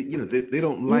 They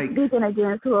don't you're like speaking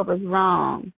against whoever's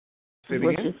wrong. Say it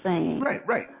what again? You're saying.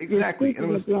 Right, exactly.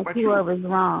 You're speaking against whoever's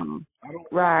wrong. I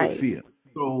don't want fear.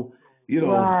 So,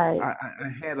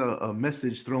 I had a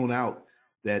message thrown out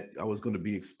that I was going to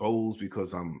be exposed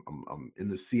because I'm in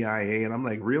the CIA, and I'm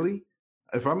like, really?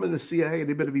 If I'm in the CIA,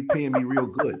 they better be paying me real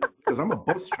good because I'm a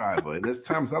bus driver, and there's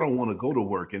times I don't want to go to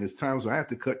work, and there's times where I have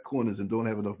to cut corners and don't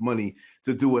have enough money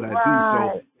to do what I do.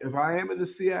 So if I am in the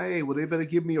CIA, well, they better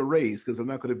give me a raise because I'm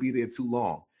not going to be there too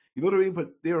long. You know what I mean?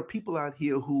 But there are people out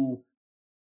here who,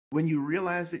 when you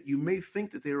realize it, you may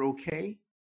think that they're okay,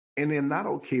 and they're not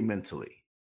okay mentally.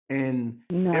 And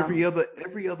every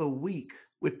other week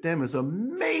with them is a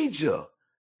major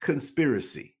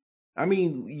conspiracy. I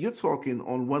mean, you're talking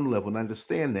on one level, and I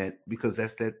understand that because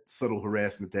that's that subtle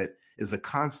harassment that is a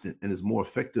constant and is more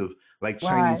effective, like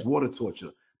Chinese water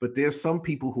torture. But there's some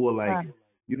people who are like,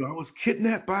 I was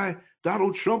kidnapped by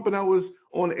Donald Trump, and I was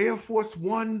on Air Force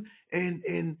One,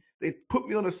 and they put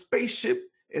me on a spaceship,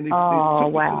 and they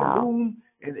took me to the moon,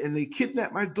 and they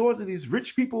kidnapped my daughter, these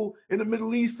rich people in the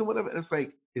Middle East and whatever. And it's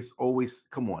like, it's always,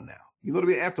 come on now. You know what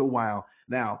I mean? After a while,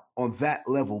 now on that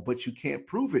level, but you can't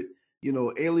prove it.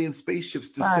 Alien spaceships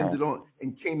descended on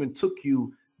and came and took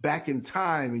you back in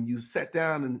time, and you sat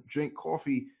down and drank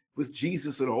coffee with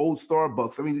Jesus at an old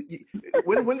Starbucks. I mean,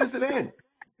 when does it end?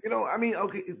 I mean,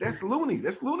 okay, that's loony.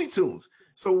 That's Looney Tunes.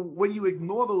 So when you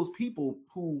ignore those people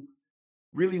who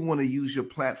really want to use your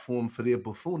platform for their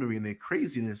buffoonery and their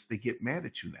craziness, they get mad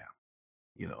at you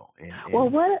now. And well,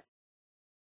 what?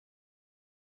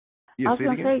 Yeah, I was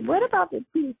going to say, what about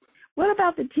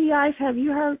the TIs? Have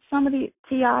you heard some of the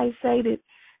TIs say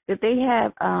that they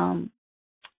have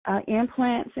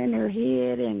implants in their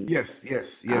head? And yes.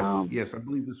 I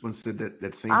believe this one said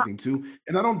that same thing too,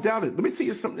 and I don't doubt it. Let me tell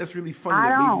you something that's really funny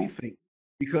that made me think,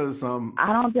 because I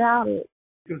don't doubt it.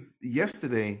 Because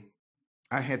yesterday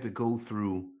I had to go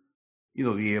through,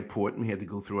 the airport, and we had to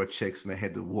go through our checks, and I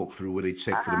had to walk through where they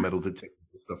check for the metal detectors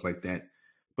and stuff like that.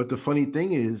 But the funny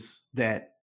thing is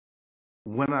that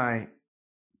when I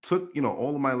took,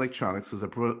 all of my electronics, because I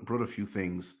brought a few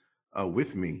things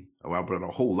with me, I brought a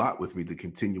whole lot with me to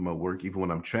continue my work, even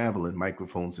when I'm traveling,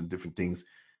 microphones and different things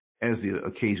as the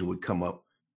occasion would come up.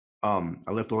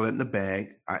 I left all that in the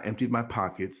bag. I emptied my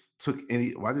pockets, I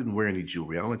didn't wear any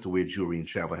jewelry. I don't like to wear jewelry in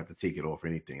travel. I have to take it off or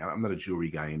anything. I'm not a jewelry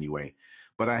guy anyway.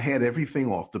 But I had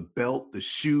everything off, the belt, the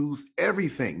shoes,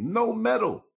 everything, no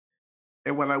metal.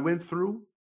 And when I went through,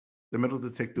 the metal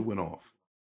detector went off.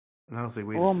 And I was like,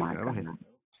 wait a second, I don't have.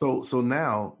 So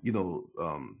now,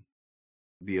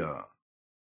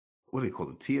 what do they call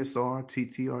it? TSR,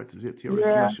 TTR, TRS? I'm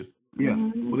Yeah. not sure. Yeah.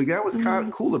 Mhm. Well, the guy was kind Mhm.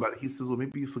 of cool about it. He says, well,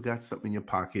 maybe you forgot something in your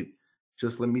pocket.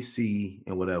 Just let me see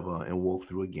and whatever and walk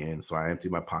through again. So I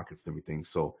emptied my pockets and everything.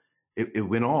 So it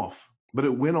went off, but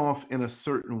it went off in a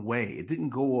certain way. It didn't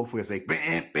go off where it's like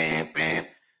bam, bam, bam.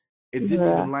 It didn't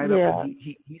Yeah. even light up. And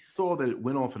Yeah. he saw that it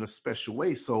went off in a special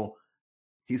way. So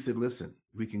he said, listen,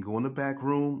 we can go in the back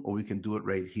room or we can do it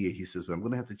right here. He says, but I'm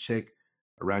going to have to check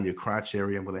around your crotch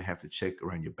area. I'm going to have to check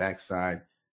around your backside.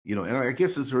 And I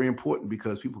guess it's very important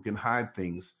because people can hide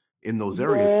things in those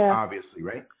areas, Yeah. obviously,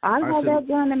 right? I I had said, that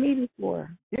done to me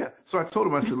before. yeah. So I told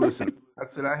him, I said, listen, I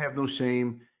said, I have no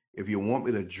shame. If you want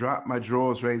me to drop my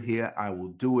drawers right here, I will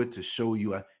do it to show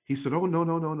you. He said, oh, no,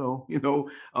 no, no, no. You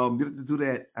don't have to do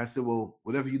that. I said, well,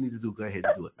 whatever you need to do, go ahead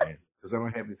and do it, man, because I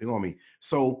don't have anything on me.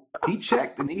 So he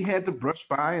checked and he had to brush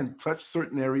by and touch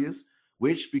certain areas,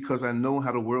 which, because I know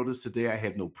how the world is today, I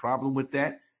had no problem with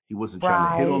that. He wasn't trying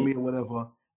to hit on Right. me or whatever.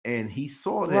 And he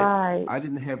saw that Right. I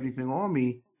didn't have anything on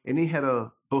me. And he had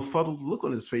a befuddled look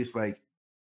on his face like,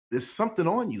 there's something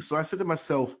on you. So I said to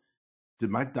myself, did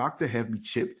my doctor have me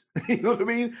chipped? You know what I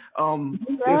mean? You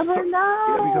never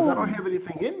Yeah, because I don't know. have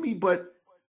anything in me, but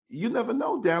you never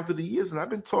know down through the years. And I've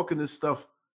been talking this stuff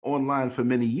online for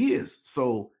many years.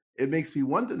 So it makes me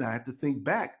wonder now. I have to think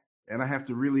back and I have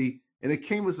to really, and it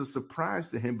came as a surprise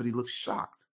to him, but he looked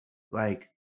shocked. Like,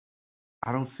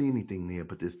 I don't see anything there,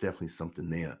 but there's definitely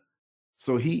something there.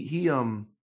 So he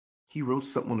wrote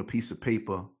something on a piece of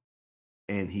paper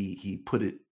and he put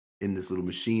it in this little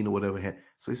machine or whatever.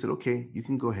 So he said, okay, you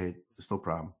can go ahead. It's no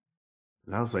problem.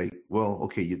 And I was like, well,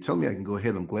 okay, you tell me I can go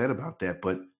ahead. I'm glad about that.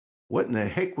 But what in the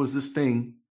heck was this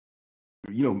thing?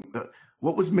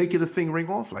 What was making the thing ring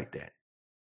off like that?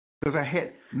 Because I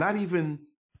had not even,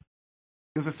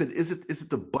 because I said, is it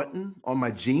the button on my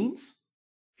jeans?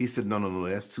 He said, no,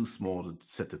 that's too small to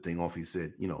set the thing off. He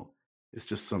said, it's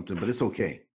just something, but it's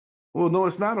okay. Well, no,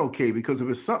 it's not okay, because if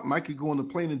it's something, I could go on the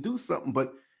plane and do something,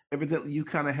 but evidently you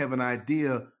kind of have an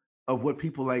idea of what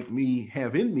people like me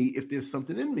have in me if there's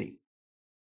something in me.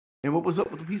 And what was up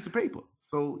with the piece of paper?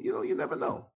 So, you never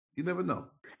know. You never know.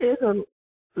 There's a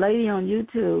lady on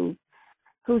YouTube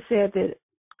who said that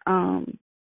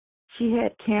she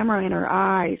had camera in her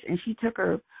eyes and she took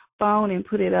her phone and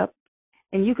put it up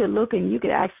and you could look and you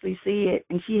could actually see it,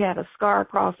 and she had a scar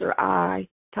across her eye,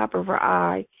 top of her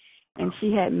eye, and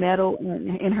she had metal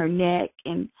in her neck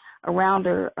and around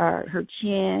her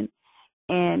chin,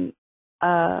 and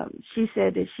she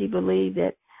said that she believed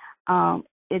that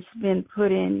it's been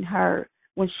put in her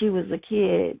when she was a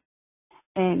kid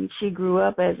and she grew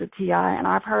up as a TI, and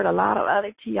I've heard a lot of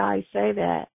other TIs say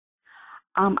that.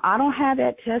 I don't have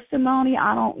that testimony.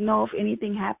 I don't know if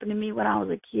anything happened to me when I was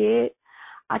a kid.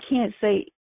 I can't say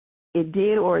it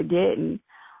did or it didn't.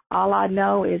 All I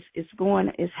know is it's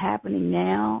happening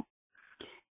now,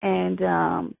 and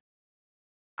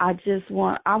I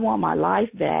want my life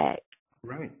back.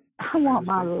 Right. I want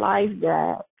my life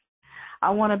back. I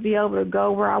want to be able to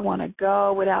go where I want to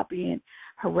go without being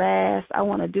harassed. I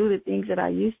want to do the things that I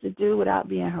used to do without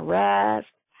being harassed.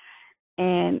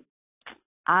 And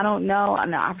I don't know.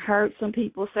 I've heard some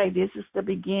people say this is the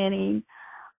beginning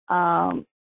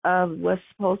of what's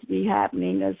supposed to be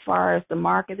happening as far as the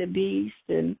mark of the beast,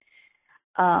 and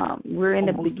we're in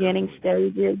the beginning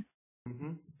stages.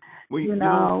 Mm-hmm.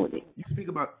 Well, you speak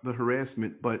about the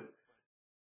harassment, but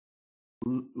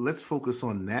let's focus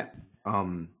on that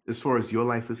as far as your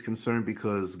life is concerned,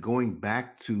 because going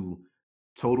back to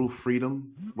total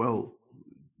freedom, well,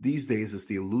 these days it's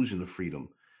the illusion of freedom,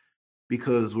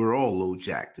 because we're all low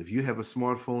jacked. If you have a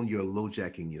smartphone, you're low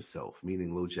jacking yourself,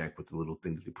 meaning low jack with the little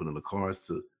thing that they put in the cars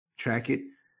to track it.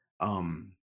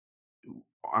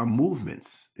 Our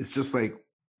movements, it's just like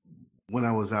when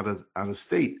I was out of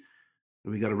state,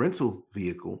 we got a rental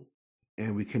vehicle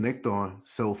and we connect our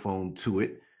cell phone to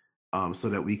it, so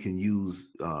that we can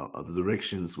use the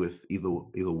directions with either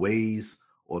Waze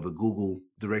or the Google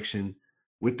direction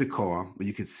with the car, but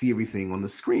you could see everything on the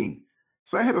screen.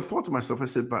 So I had a thought to myself. I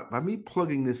said, by me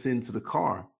plugging this into the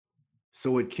car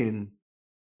so it can,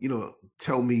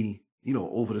 tell me,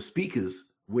 over the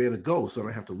speakers where to go, so I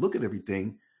don't have to look at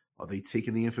everything. Are they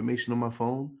taking the information on my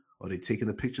phone? Are they taking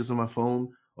the pictures on my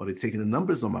phone? Are they taking the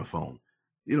numbers on my phone?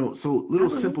 So little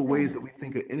simple ways that we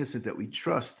think are innocent, that we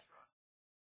trust.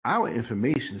 Our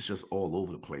information is just all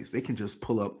over the place. They can just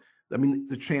pull up,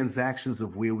 the transactions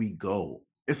of where we go.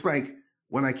 It's like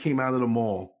when I came out of the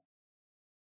mall,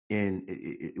 and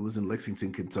it was in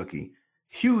Lexington, Kentucky.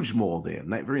 Huge mall there,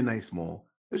 very nice mall.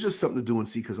 There's just something to do and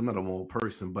see, because I'm not a mall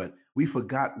person, but we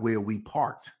forgot where we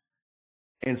parked.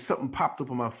 And something popped up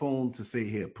on my phone to say,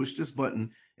 here, push this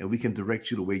button and we can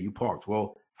direct you to where you parked.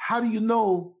 Well, how do you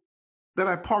know that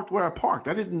I parked where I parked?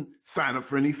 I didn't sign up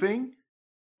for anything.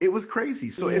 It was crazy.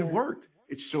 So it worked.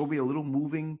 It showed me a little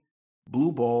moving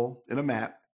blue ball in a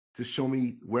map to show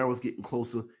me where I was getting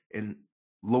closer. And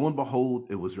lo and behold,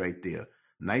 it was right there.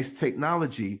 Nice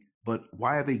technology, but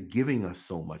why are they giving us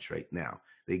so much right now?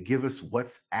 They give us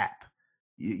WhatsApp.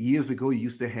 Years ago, you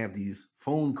used to have these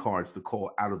phone cards to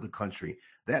call out of the country.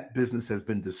 That business has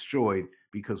been destroyed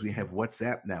because we have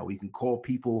WhatsApp now. We can call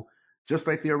people just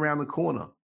like they're around the corner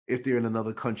if they're in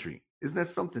another country. Isn't that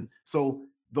something? So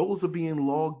those are being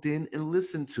logged in and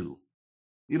listened to.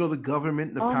 You know, the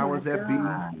government, the powers that be,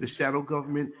 the shadow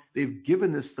government, they've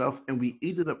given this stuff and we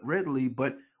eat it up readily,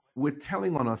 but we're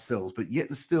telling on ourselves. But yet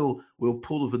and still, we'll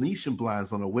pull the Venetian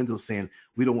blinds on our windows saying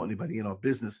we don't want anybody in our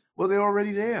business. Well, they're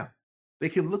already there. They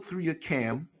can look through your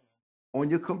cam on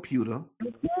your computer.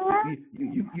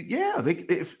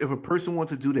 If a person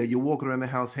wants to do that, you're walking around the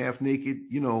house half naked,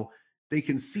 you know, they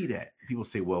can see that. People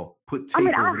say, well, put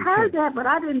tape over the I heard that, but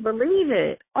I didn't believe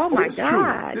it. Oh my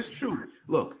God. It's true.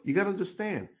 Look, you got to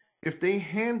understand, if they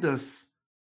hand us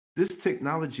this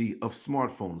technology of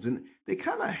smartphones, and they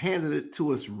kind of handed it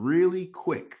to us really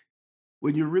quick,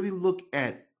 when you really look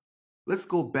at, let's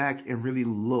go back and really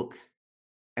look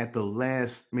at the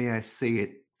last, may I say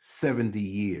it, 70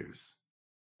 years,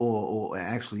 or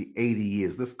actually 80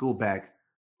 years. Let's go back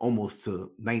almost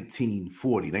to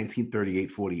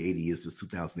 1938, 40, 80 years since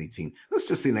 2018. Let's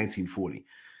just say 1940.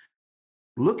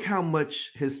 Look how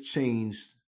much has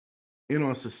changed in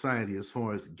our society as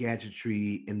far as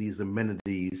gadgetry and these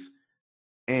amenities.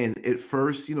 And at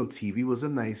first, you know, TV was a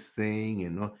nice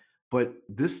thing, but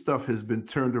this stuff has been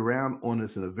turned around on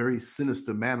us in a very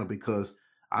sinister manner, because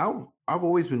I've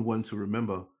always been one to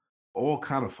remember all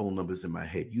kind of phone numbers in my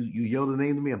head. You yell the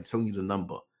name to me, I'm telling you the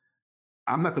number.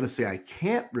 I'm not going to say I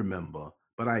can't remember,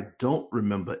 but I don't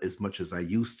remember as much as I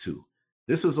used to.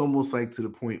 This is almost like to the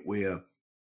point where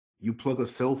you plug a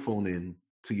cell phone in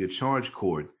to your charge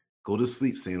cord, go to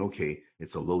sleep saying, okay,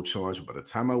 it's a low charge. By the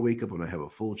time I wake up, I'm going to have a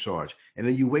full charge. And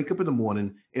then you wake up in the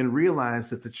morning and realize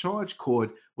that the charge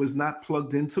cord was not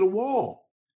plugged into the wall.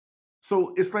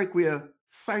 So it's like we're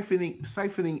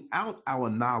siphoning out our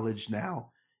knowledge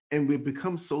now, and we've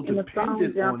become so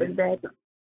dependent on it. Back.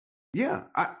 Yeah,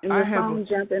 I have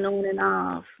jumping on and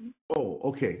off. Oh,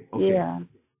 okay. Yeah.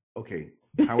 Okay.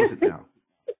 How is it now?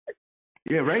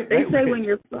 Yeah, right. They right, say right. when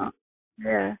you're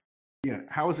yeah. Yeah.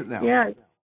 How is it now? Yeah.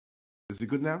 Is it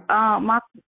good now? I'm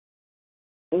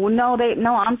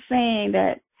saying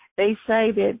that they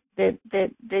say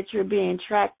that you're being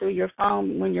tracked through your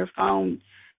phone when your phone,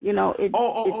 you know, it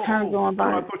turns on by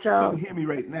itself. I thought you couldn't hear me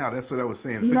right now. That's what I was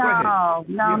saying. But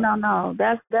no.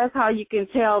 Yeah. That's how you can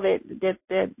tell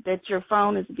that your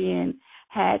phone is being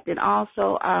hacked. And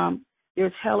also,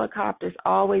 there's helicopters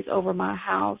always over my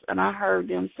house, and I heard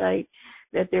them say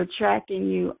that they're tracking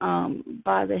you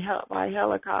by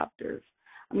helicopters.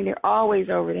 I mean, they're always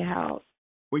over the house.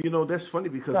 Well, you know, that's funny,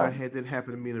 because I had that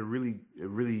happen to me in a really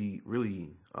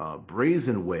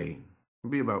brazen way.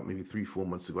 Maybe 3-4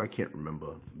 months ago. I can't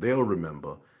remember. They'll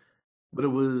remember. But it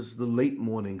was the late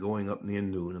morning going up near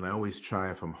noon. And I always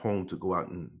try, if I'm home, to go out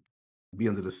and be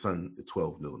under the sun at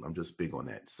 12 noon. I'm just big on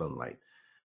that sunlight.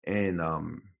 And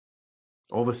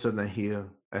all of a sudden I hear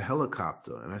a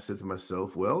helicopter. And I said to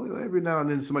myself, well, you know, every now and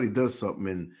then somebody does something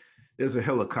and there's a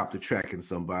helicopter tracking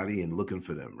somebody and looking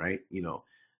for them, right? You know,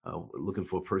 looking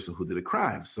for a person who did a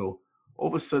crime. So all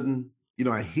of a sudden, you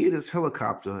know, I hear this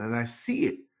helicopter and I see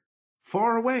it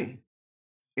far away,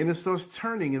 and it starts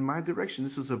turning in my direction.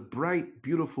 This is a bright,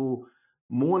 beautiful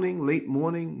morning, late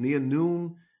morning, near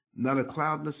noon, not a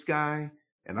cloud in the sky,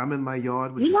 and I'm in my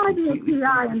yard, which is completely might be a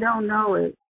TI and don't know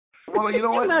it. Well, you know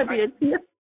what? Might be a TI.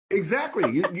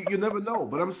 Exactly. You never know,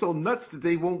 but I'm so nuts that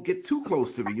they won't get too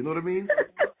close to me. You know what I mean?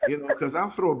 You know, because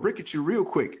I'll throw a brick at you real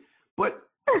quick. But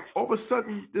all of a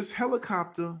sudden, this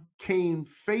helicopter came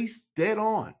face dead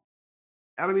on.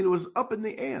 I mean, it was up in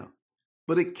the air.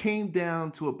 But it came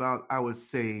down to about, I would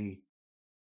say,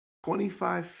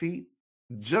 25 feet,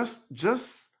 just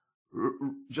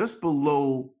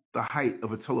below the height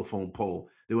of a telephone pole.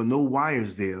 There were no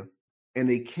wires there, and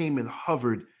they came and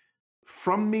hovered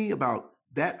from me about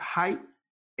that height,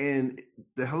 and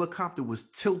the helicopter was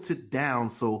tilted down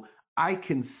so I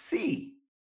can see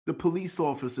the police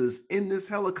officers in this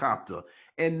helicopter,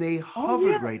 and they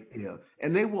hovered right there,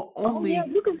 and they were only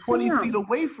 20 feet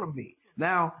away from me.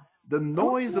 Now, the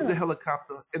noise of the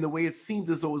helicopter and the way it seemed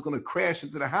as though it was going to crash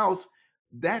into the house,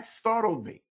 that startled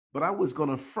me. But I was going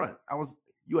to front.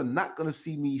 You are not going to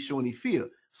see me show any fear.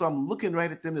 So I'm looking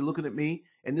right at them. They're looking at me,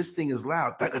 and this thing is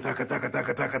loud. And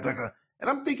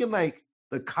I'm thinking, like,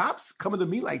 the cops coming to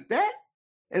me like that?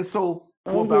 And so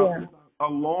for about a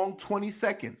long 20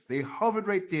 seconds, they hovered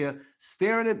right there,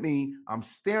 staring at me. I'm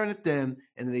staring at them,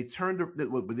 and then they turned.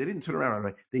 But they didn't turn around.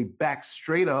 Right? They backed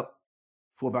straight up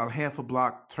for about half a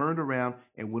block, turned around,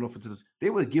 and went off into this. They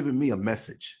were giving me a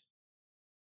message,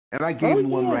 and I gave them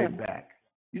one right back.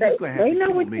 You're just gonna have to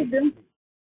kill me.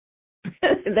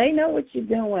 They know what you're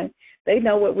doing. They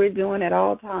know what we're doing at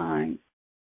all times.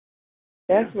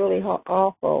 That's really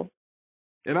awful.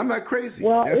 And I'm not crazy.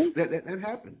 Well, that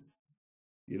happened.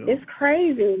 You know, it's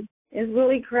crazy. It's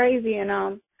really crazy,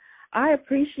 and I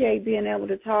appreciate being able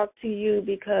to talk to you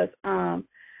because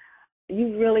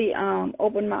you really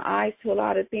opened my eyes to a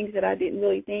lot of things that I didn't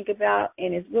really think about,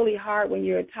 and it's really hard when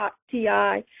you're a top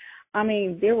TI. I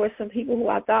mean, there were some people who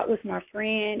I thought was my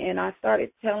friend, and I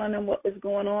started telling them what was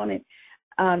going on,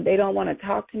 and they don't want to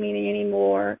talk to me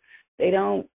anymore. They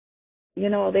don't, they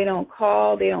don't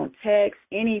call, they don't text,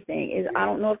 anything. I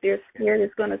don't know if they're scared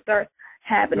it's going to start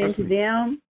happening to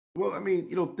them. Well, I mean,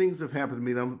 things have happened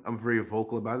to me. I'm very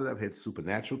vocal about it. I've had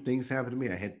supernatural things happen to me.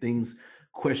 I had things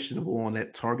questionable on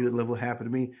that targeted level happen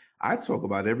to me. I talk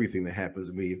about everything that happens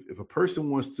to me. If a person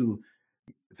wants to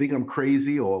think I'm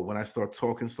crazy, or when I start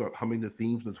talking, start humming the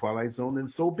themes from the Twilight Zone, then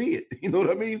so be it. You know what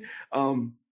I mean?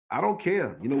 I don't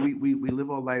care. We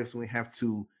live our lives, and we have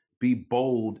to be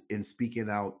bold in speaking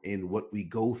out in what we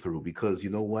go through, because you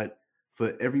know what?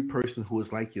 For every person who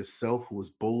is like yourself, who is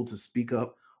bold to speak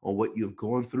up on what you've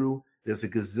gone through, there's a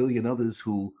gazillion others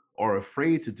who are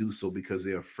afraid to do so because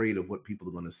they're afraid of what people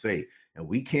are going to say. And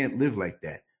we can't live like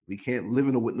that. We can't live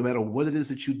no matter what it is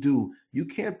that you do, you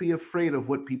can't be afraid of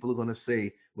what people are going to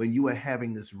say when you are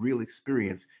having this real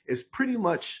experience. It's pretty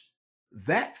much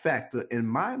that factor in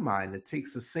my mind that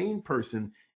takes a sane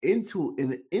person into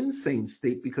an insane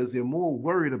state, because they're more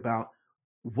worried about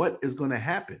what is going to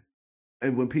happen.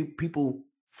 And when people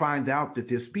find out that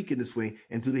they're speaking this way,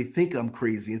 and do they think I'm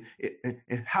crazy?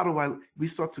 And how do we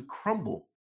start to crumble?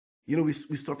 We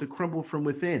start to crumble from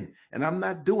within, and I'm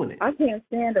not doing it. I can't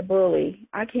stand a bully.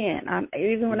 I can't.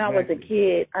 Even when I was a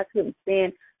kid, I couldn't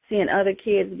stand seeing other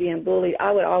kids being bullied.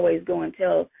 I would always go and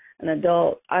tell an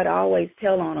adult. I'd always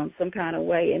tell on them some kind of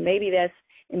way, and maybe that's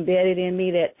embedded in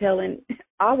me, that telling.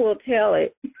 I will tell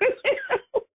it.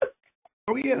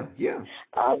 Oh yeah.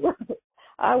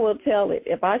 I will tell it.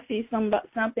 If I see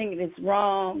something that's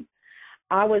wrong,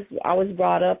 I was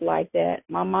brought up like that.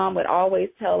 My mom would always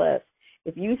tell us,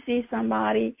 if you see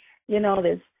somebody,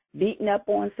 that's beating up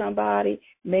on somebody,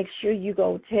 make sure you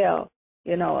go tell.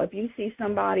 If you see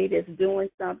somebody that's doing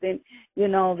something,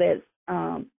 that's,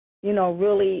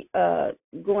 really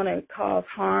going to cause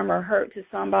harm or hurt to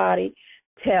somebody,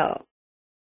 tell.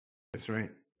 That's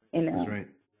right. That's right.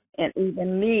 And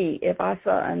even me, if I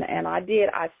saw, and I did,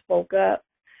 I spoke up.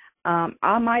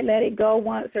 I might let it go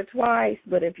once or twice,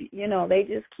 but if, they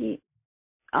just keep,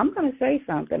 I'm going to say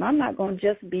something. I'm not going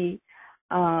to just be,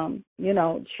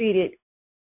 treated.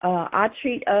 I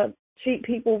treat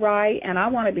people right, and I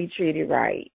want to be treated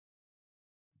right.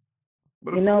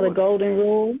 But the golden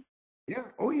rule. Yeah.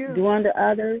 Oh yeah. Do unto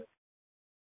others.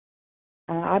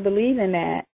 I believe in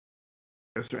that.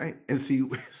 That's right. And see,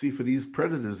 for these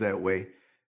predators that way,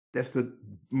 that's the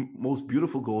most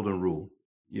beautiful golden rule.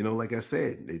 Like I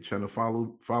said, they're trying to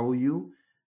follow you.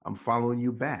 I'm following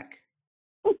you back.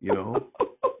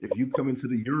 If you come into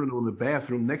the urinal in the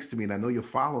bathroom next to me and I know you're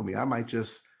following me, I might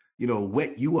just,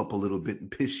 wet you up a little bit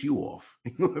and piss you off.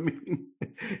 You know what I mean?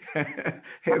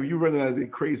 Have you running out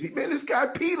of crazy, man, this guy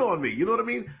peed on me. You know what I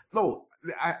mean? No,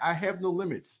 I have no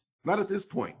limits. Not at this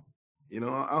point.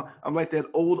 I'm like that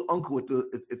old uncle at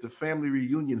the family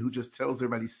reunion who just tells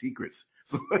everybody secrets.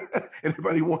 So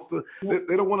everybody wants to,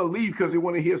 they don't want to leave because they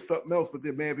want to hear something else, but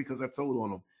they're mad because I told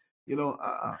on them.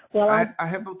 Well, I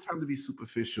have no time to be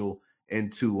superficial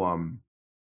and to,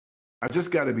 I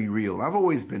just got to be real. I've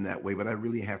always been that way, but I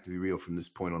really have to be real from this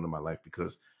point on in my life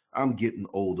because I'm getting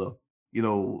older.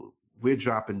 We're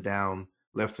dropping down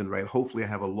left and right. Hopefully I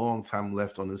have a long time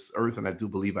left on this earth, and I do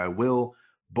believe I will,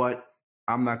 but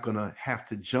I'm not going to have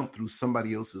to jump through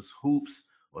somebody else's hoops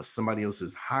or somebody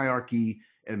else's hierarchy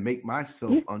and make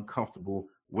myself uncomfortable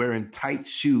wearing tight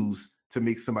shoes to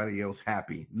make somebody else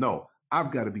happy. No,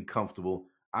 I've got to be comfortable.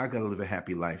 I've got to live a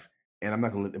happy life, and I'm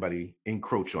not going to let anybody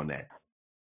encroach on that.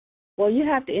 Well, you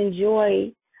have to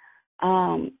enjoy,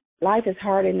 life is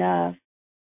hard enough,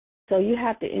 so you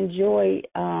have to enjoy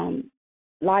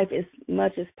life as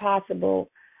much as possible.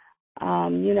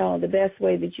 The best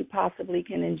way that you possibly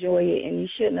can enjoy it, and you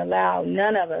shouldn't allow,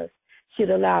 none of us should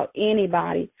allow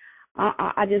anybody.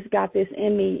 I just got this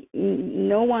in me.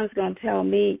 No one's going to tell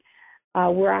me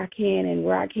where I can and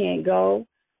where I can't go.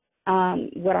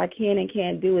 what I can and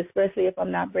can't do, especially if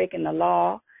I'm not breaking the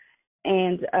law.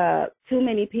 And too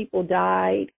many people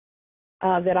died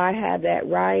that I had that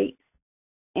right.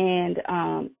 And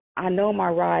I know my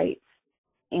rights.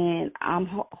 And I'm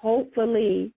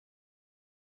hopefully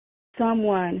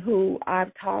someone who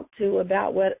I've talked to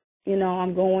about what,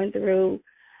 I'm going through.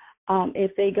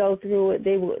 If they go through it,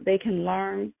 they can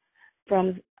learn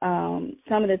from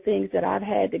some of the things that I've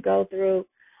had to go through.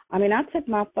 I mean, I took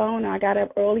my phone. I got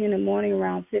up early in the morning,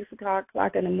 around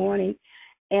 6:00 in the morning,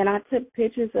 and I took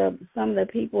pictures of some of the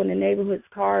people in the neighborhood's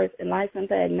cars and license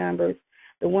tag numbers,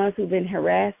 the ones who've been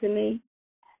harassing me.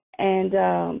 And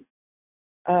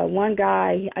one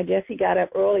guy, I guess he got up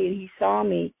early and he saw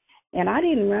me, and I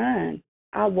didn't run.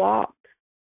 I walked,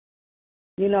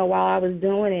 while I was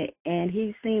doing it, and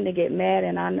he seemed to get mad.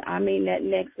 And I mean, that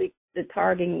next week, the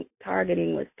targeting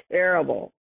was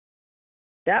terrible.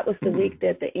 That was the week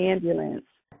that the ambulance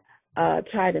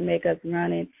tried to make us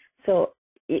running. So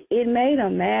it made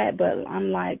him mad, but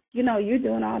I'm like, you're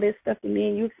doing all this stuff to me,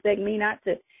 and you expect me not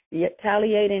to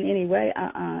retaliate in any way?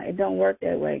 It don't work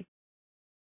that way.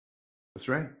 That's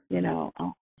right. That's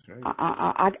right.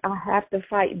 I have to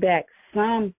fight back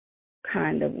some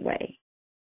kind of way.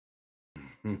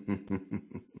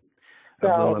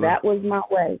 So that was my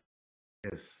way.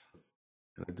 Yes.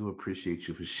 And I do appreciate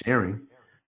you for sharing.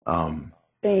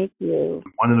 Thank you.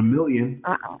 One in a million.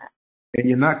 And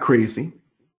you're not crazy.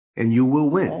 And you will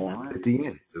win at the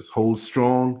end. Just hold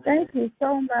strong. Thank you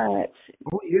so much.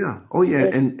 Oh, yeah.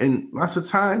 And lots of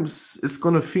times it's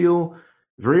going to feel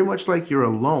very much like you're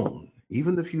alone.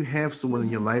 Even if you have someone in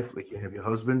your life, like you have your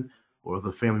husband or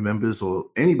other family members or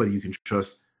anybody you can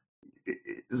trust,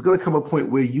 it's going to come a point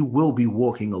where you will be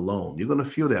walking alone. You're going to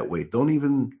feel that way. Don't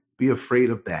even be afraid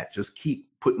of that. Just keep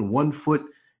putting one foot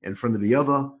in front of the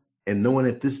other and knowing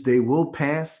that this day will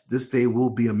pass. This day will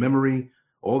be a memory.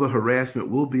 All the harassment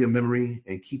will be a memory,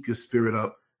 and keep your spirit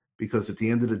up, because at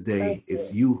the end of the day,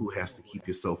 it's you who has to keep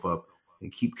yourself up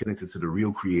and keep connected to the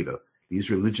real creator. These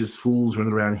religious fools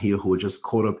running around here who are just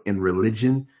caught up in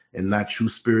religion and not true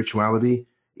spirituality,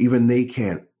 even they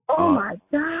can't. Oh my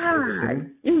God.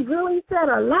 You really said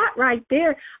a lot right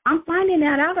there. I'm finding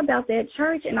out about that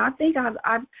church, and I think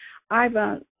I've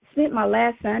spent my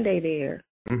last Sunday there.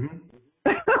 Mm-hmm.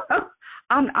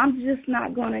 I'm just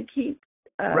not going to keep,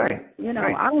 right.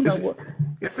 I don't know what.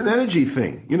 It's an energy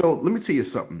thing. Let me tell you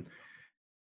something.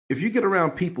 If you get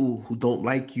around people who don't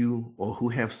like you or who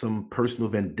have some personal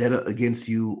vendetta against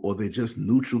you, or they're just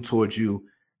neutral towards you,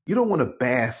 you don't want to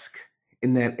bask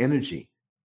in that energy.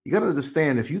 You got to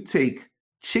understand, if you take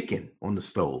chicken on the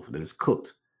stove that is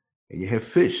cooked, and you have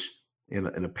fish in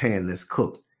a pan that's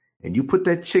cooked, and you put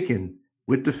that chicken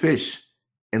with the fish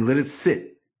and let it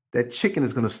sit, that chicken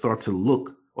is going to start to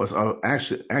look or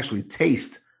actually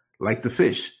taste like the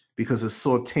fish, because it's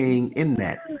sauteing in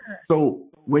that. So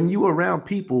when you are around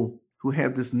people who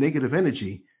have this negative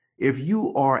energy, if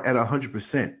you are at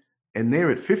 100% and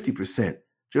they're at 50%,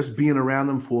 just being around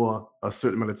them for a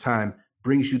certain amount of time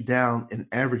brings you down and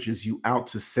averages you out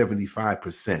to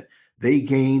 75%. They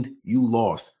gained, you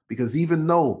lost, because even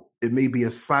though it may be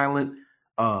a silent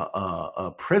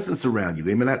presence around you,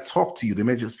 they may not talk to you, they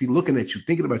may just be looking at you,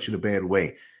 thinking about you in a bad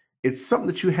way. It's something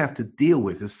that you have to deal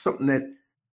with. It's something that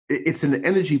it's an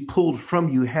energy pulled from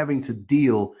you, having to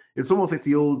deal. It's almost like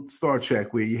the old Star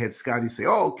Trek where you had Scotty say,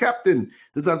 "Oh, Captain,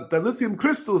 the lithium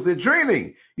crystals, they're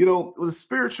draining." With a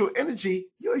spiritual energy,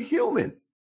 you're human.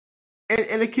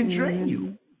 And it can drain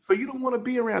you. So you don't want to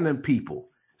be around them people.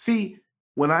 See,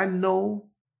 when I know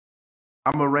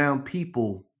I'm around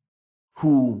people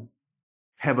who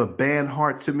have a bad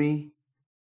heart to me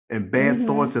and bad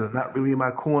thoughts and are not really in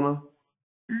my corner,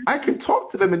 I can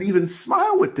talk to them and even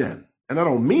smile with them. And I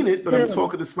don't mean it, but I'm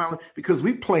talking to smiling because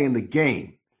we playing the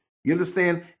game. You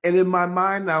understand? And in my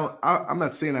mind now, I'm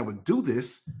not saying I would do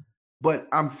this, but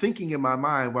I'm thinking in my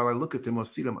mind while I look at them or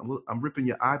see them, I'm ripping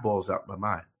your eyeballs out of my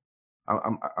mind.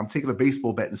 I'm taking a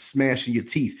baseball bat and smashing your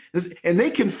teeth. And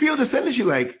they can feel this energy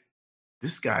like,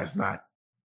 this guy's not,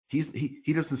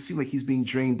 he doesn't seem like he's being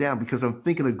drained down, because I'm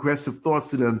thinking aggressive thoughts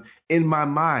to them in my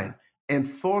mind, and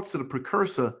thoughts are the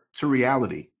precursor to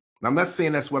reality. And I'm not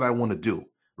saying that's what I want to do,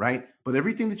 right? But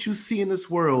everything that you see in this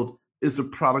world is the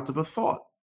product of a thought.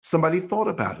 Somebody thought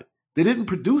about it. They didn't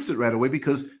produce it right away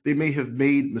because they may have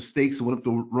made mistakes and went up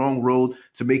the wrong road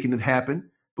to making it happen.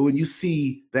 But when you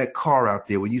see that car out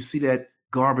there, when you see that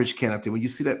garbage can out there, when you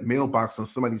see that mailbox on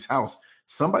somebody's house,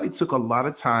 somebody took a lot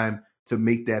of time to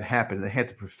make that happen and they had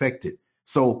to perfect it.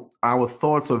 So our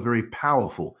thoughts are very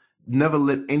powerful. never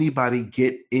let anybody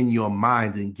get in your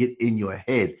mind and get in your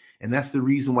head. And that's the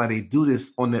reason why they do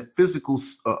this on that physical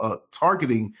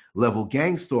targeting level,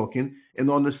 gang stalking, and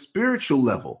on the spiritual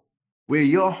level, where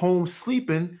you're home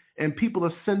sleeping and people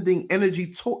are sending energy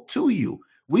to you.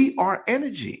 We are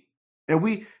energy.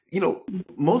 And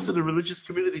most of the religious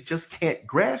community just can't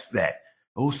grasp that.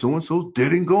 Oh, so-and-so's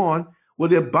dead and gone. Well,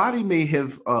 their body may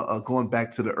have gone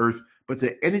back to the earth, but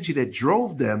the energy that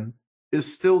drove them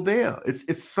is still there.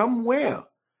 It's somewhere.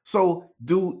 So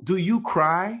do you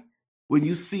cry when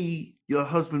you see your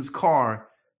husband's car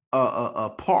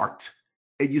parked,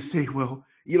 and you say, well,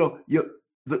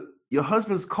 your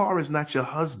husband's car is not your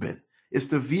husband. It's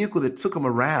the vehicle that took him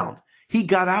around. He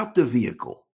got out the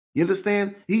vehicle. You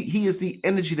understand? He is the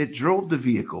energy that drove the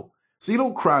vehicle. So you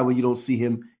don't cry when you don't see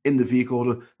him in the vehicle.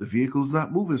 The vehicle's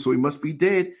not moving, so he must be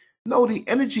dead. No, the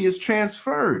energy is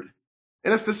transferred.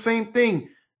 And it's the same thing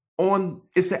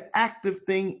it's an active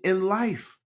thing in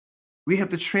life. We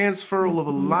have the transferal of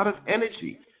a lot of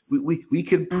energy. We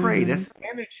can pray. That's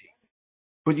energy.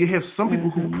 But you have some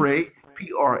people who pray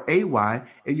P-R-A-Y,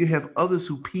 and you have others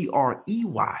who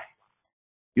P-R-E-Y.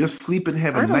 You're sleeping,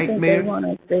 having nightmares. I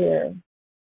don't think they want us there.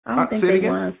 I don't think they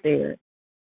want us there.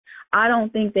 I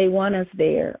don't think they want us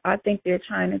there. I think they're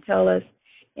trying to tell us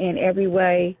in every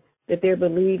way that they're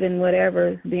believing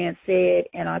whatever is being said.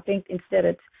 And I think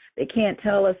they can't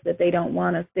tell us that they don't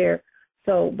want us there.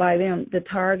 So by them, the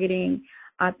targeting,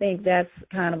 I think that's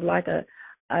kind of like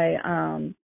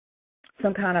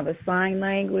some kind of a sign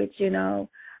language,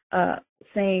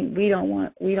 saying we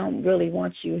don't really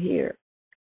want you here.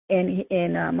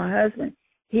 And my husband,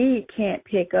 he can't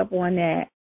pick up on that.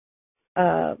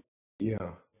 He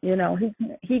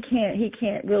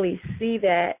can't really see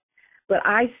that, but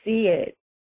I see it.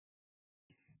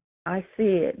 I see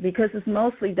it because it's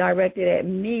mostly directed at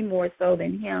me more so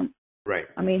than him. Right.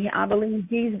 I mean, I believe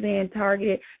he's being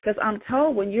targeted because I'm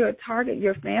told when you're a target,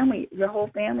 your whole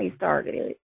family is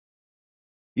targeted.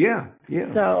 Yeah.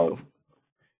 So,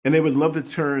 and they would love to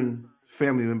turn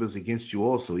family members against you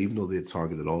also, even though they're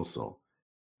targeted also.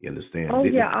 You understand? Oh,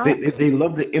 they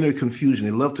love the inner confusion.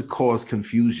 They love to cause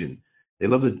confusion. They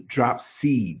love to drop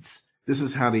seeds. This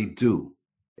is how they do.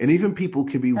 And even people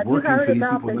can be working for these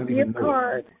people and not even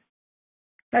know it.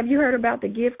 Have you heard about the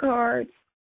gift cards?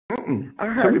 I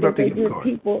heard Tell me about that the they gift give card.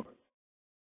 people.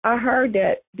 I heard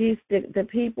that the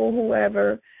people,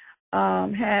 whoever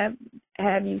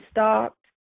have you stalked,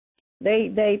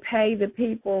 they pay the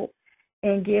people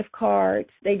in gift cards.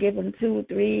 They give them $200,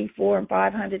 $300, $400, and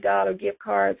 $500 gift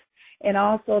cards, and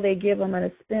also they give them an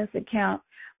expense account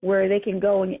where they can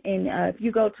go and if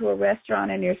you go to a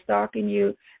restaurant and they're stalking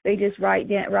you, they just write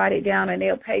it down and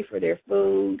they'll pay for their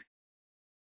food.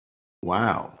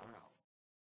 Wow.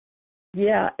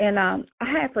 Yeah, and I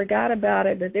had forgot about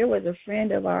it, but there was a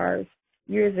friend of ours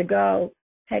years ago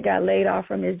had got laid off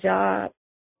from his job.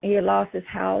 He had lost his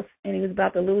house and he was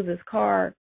about to lose his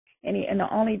car. And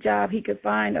the only job he could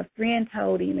find, a friend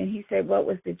told him, and he said, what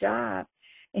was the job?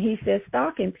 And he said,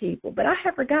 stalking people. But I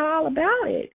had forgot all about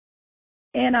it.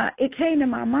 And it came to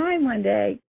my mind one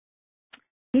day.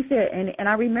 He said, and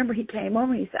I remember he came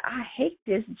over and he said, I hate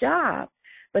this job,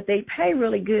 but they pay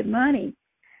really good money.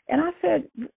 And I said,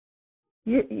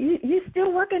 you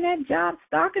still working that job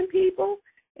stalking people?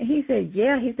 And he said,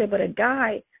 yeah. He said, but a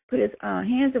guy put his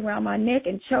hands around my neck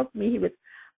and choked me. He was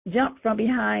jumped from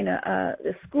behind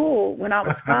the school when I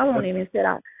was following him and said,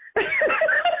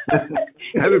 that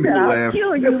didn't make me laugh.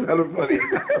 That's kind of funny.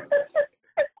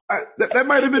 That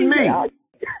might have been me.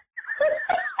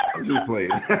 I'm just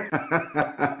playing.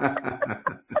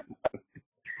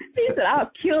 He said,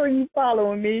 I'll kill you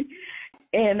following me.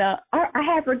 And I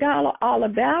had forgot all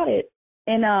about it.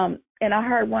 And I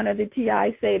heard one of the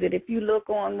TI say that if you look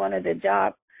on one of the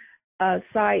job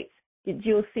sites,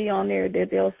 you'll see on there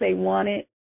that they'll say wanted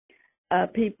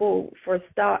people for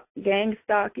gang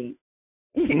stalking.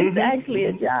 It's actually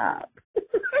a job.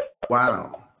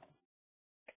 Wow.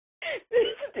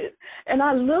 And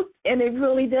I looked, and it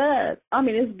really does. I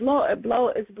mean, it's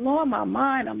blowing my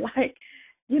mind. I'm like,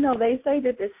 they say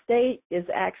that the state is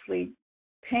actually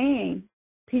paying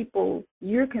people.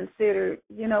 You're considered,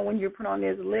 when you're put on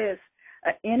this list,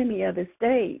 an enemy of the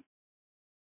state.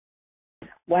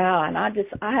 Wow, and I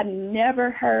had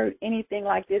never heard anything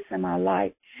like this in my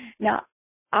life. Now,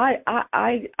 I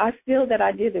feel that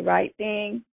I did the right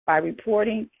thing by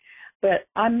reporting, but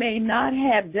I may not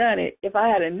have done it if I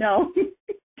had known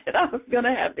that I was going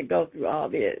to have to go through all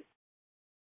this.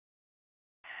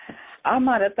 I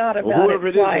might have thought about whoever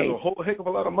it it twice. is has a whole heck of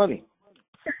a lot of money.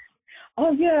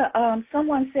 Oh yeah,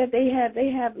 someone said they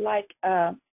have like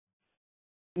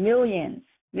millions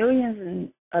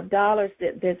of dollars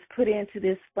that's put into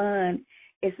this fund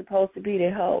is supposed to be to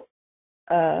help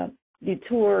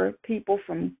deter people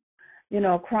from,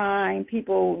 crime.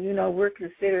 People, we're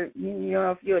considered,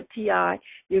 if you're a TI,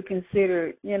 you're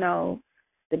considered,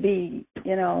 to be,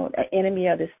 an enemy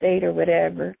of the state or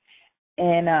whatever.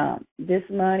 And this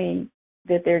money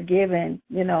that they're given,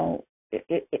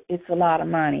 it's a lot of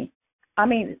money. I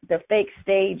mean, the fake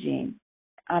staging.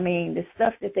 I mean, the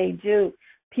stuff that they do,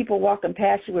 people walking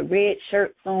past you with red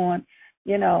shirts on,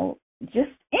 just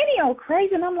any old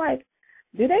crazy. And I'm like,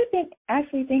 do they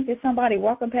actually think that somebody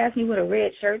walking past me with a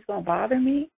red shirt is going to bother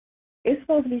me? It's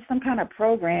supposed to be some kind of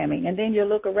programming. And then you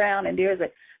look around and there's a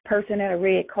person in a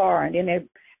red car, and then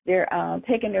they're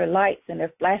taking their lights and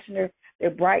they're flashing their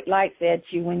bright lights at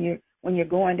you when you're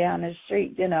going down the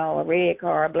street, a red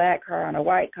car, a black car, and a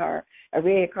white car, a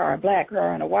red car, a black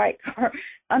car, and a white car.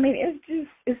 I mean,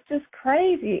 it's just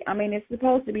crazy. I mean, it's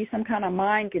supposed to be some kind of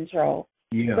mind control.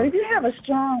 Yeah. But if you have a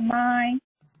strong mind,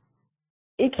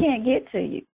 it can't get to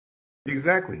you.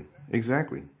 Exactly. I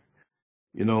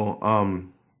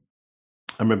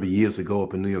remember years ago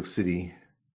up in New York City,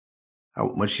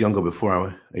 much younger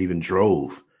before I even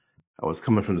drove, I was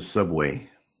coming from the subway,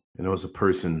 and there was a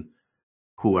person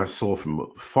who I saw from a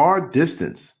far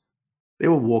distance. They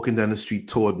were walking down the street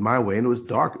toward my way, and it was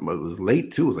dark. It was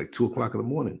late too. It was like 2:00 in the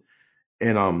morning,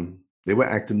 and they were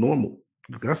acting normal.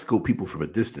 I scope people from a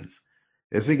distance.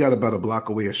 As they got about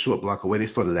a short block away, they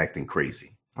started acting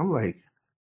crazy. I'm like,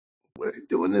 what are they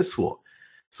doing this for?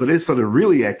 So they started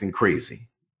really acting crazy.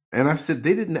 And I said,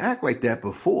 they didn't act like that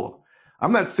before.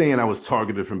 I'm not saying I was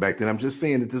targeted from back then. I'm just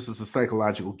saying that this is a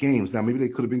psychological games. Now, maybe they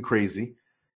could have been crazy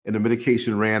and the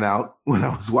medication ran out when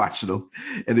I was watching them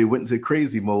and they went into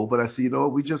crazy mode. But I said,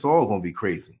 we just all going to be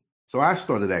crazy. So I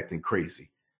started acting crazy.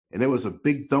 And there was a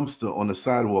big dumpster on the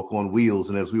sidewalk on wheels.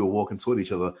 And as we were walking toward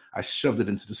each other, I shoved it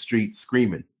into the street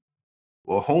screaming.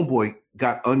 Well, homeboy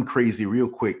got uncrazy real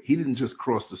quick. He didn't just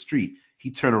cross the street. He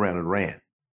turned around and ran.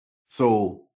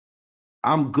 So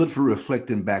I'm good for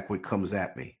reflecting back what comes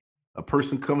at me. A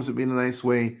person comes at me in a nice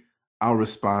way, I'll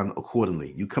respond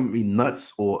accordingly. You come at me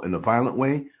nuts or in a violent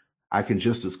way, I can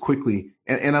just as quickly.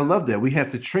 And I love that. We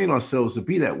have to train ourselves to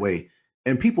be that way.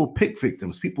 And people pick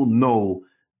victims. People know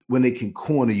when they can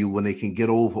corner you, when they can get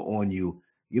over on you.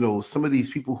 Some of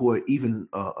these people who are even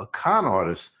a con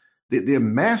artists, they're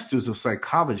masters of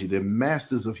psychology. They're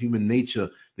masters of human nature.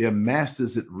 They're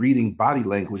masters at reading body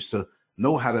language to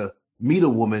know how to meet a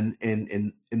woman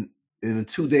and in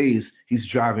 2 days, he's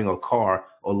driving a car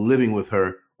or living with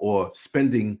her or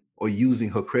spending or using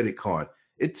her credit card.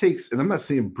 It takes, and I'm not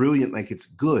saying brilliant like it's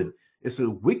good. It's a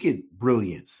wicked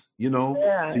brilliance,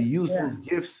 to use those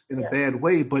gifts in a bad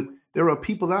way. But there are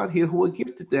people out here who are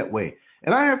gifted that way.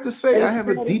 And I have to say, I have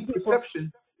a deep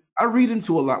perception. I read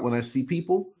into a lot when I see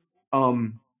people.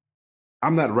 I'm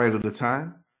not right all the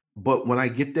time, but when I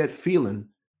get that feeling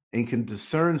and can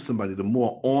discern somebody, the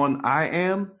more on I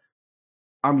am,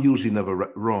 I'm usually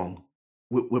never wrong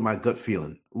with my gut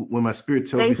feeling. When my spirit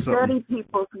tells me something. They study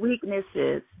people's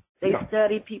weaknesses. They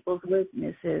study people's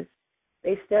weaknesses.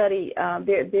 They study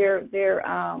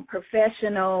they're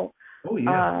professional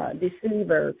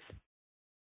deceivers.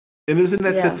 And isn't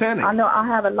that satanic? I know I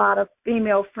have a lot of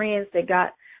female friends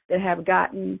that have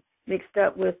gotten mixed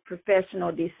up with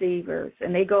professional deceivers,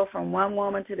 and they go from one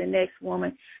woman to the next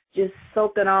woman, just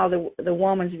soaking all the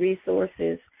woman's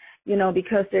resources,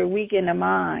 because they're weak in the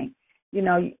mind.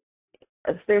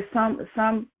 There's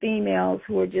some females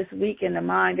who are just weak in the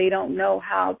mind. They don't know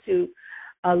how to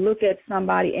look at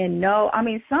somebody and know. I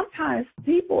mean, sometimes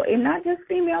people, and not just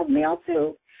females, male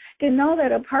too, can know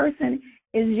that a person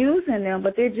is using them,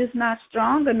 but they're just not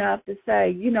strong enough to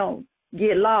say,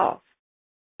 get lost.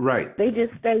 Right. They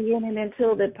just stay in it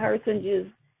until the person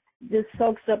just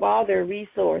soaks up all their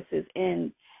resources.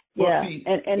 And see,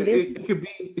 and this,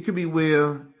 it could be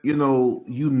where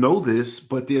this,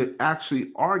 but they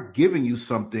actually are giving you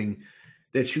something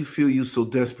that you feel you so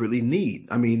desperately need.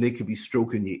 I mean, they could be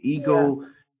stroking your ego.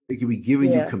 They could be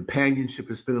giving you companionship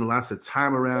and spending lots of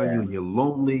time around you, and you're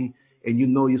lonely. And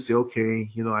you say, okay,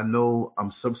 I know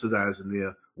I'm subsidizing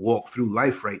their walk through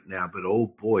life right now, but oh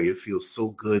boy, it feels so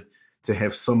good to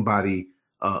have somebody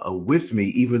with me,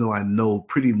 even though I know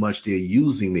pretty much they're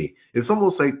using me. It's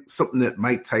almost like something that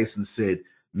Mike Tyson said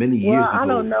many years ago. I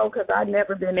don't know, because I've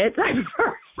never been that type of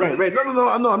person. Right. No.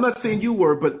 I'm not saying you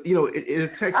were, but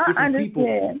it affects different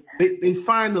people. They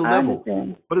find the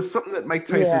level, but it's something that Mike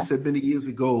Tyson said many years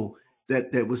ago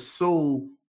that was so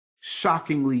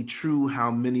shockingly true.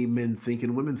 How many men think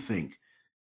and women think.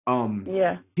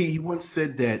 He once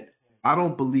said that I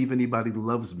don't believe anybody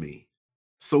loves me.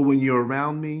 So when you're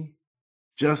around me,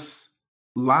 just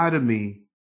lie to me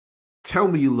tell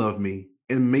me you love me,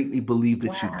 and make me believe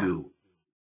that you Wow. do.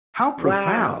 How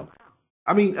profound. Wow.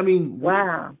 I mean,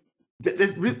 Wow.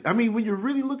 when you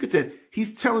really look at that,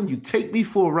 he's telling you, take me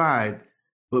for a ride,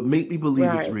 but make me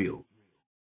believe it's Right. real.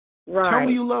 Tell me Right.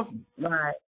 you love me.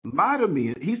 Right. Lie to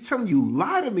me. He's telling you,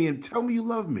 lie to me and tell me you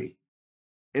love me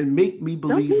and make me Some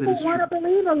believe that people it's want true. to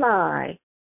believe a lie.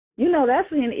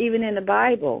 That's even in the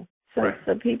Bible. So Right.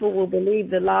 some people will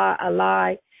believe a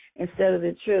lie instead of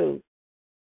the truth.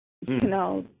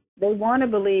 Mm. They want to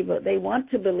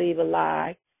believe a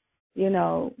lie,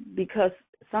 because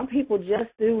some people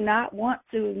just do not want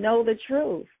to know the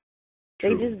truth.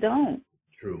 True. They just don't.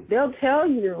 True. They'll tell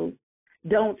you,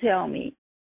 don't tell me.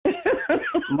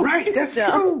 Right, that's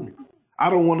true. I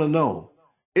don't want to know.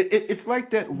 It's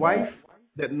like that wife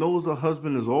that knows her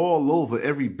husband is all over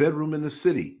every bedroom in the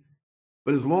city.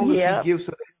 But as long as he gives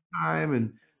her time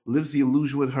and lives the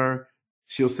illusion with her,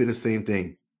 she'll say the same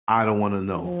thing. I don't want to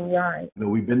know. Right.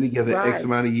 We've been together X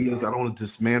amount of years. I don't want to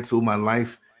dismantle my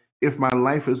life. If my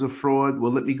life is a fraud,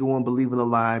 well, let me go on believing a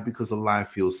lie because a lie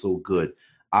feels so good.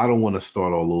 I don't want to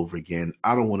start all over again.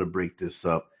 I don't want to break this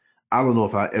up. I don't know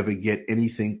if I ever get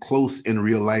anything close in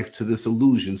real life to this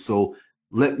illusion. So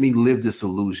let me live this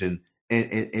illusion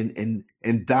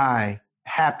and die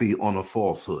happy on a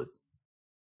falsehood.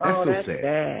 That's so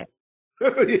sad.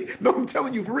 No, I'm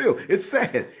telling you for real. It's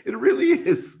sad. It really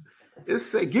is. It's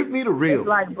sad. Give me the real. It's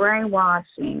like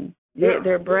brainwashing.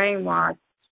 They're brainwashed,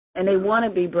 and they want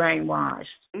to be brainwashed.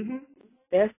 Mm-hmm.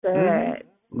 That's sad.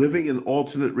 Living in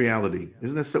alternate reality.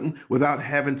 Isn't that something? Without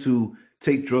having to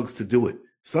take drugs to do it.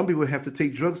 Some people have to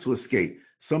take drugs to escape.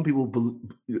 Some people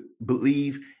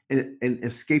believe and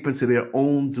escape into their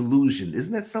own delusion.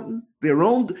 Isn't that something? They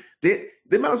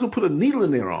might as well put a needle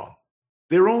in their arm.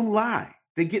 Their own lie.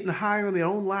 They're getting high on their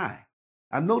own lie.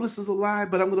 I know this is a lie,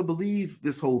 but I'm going to believe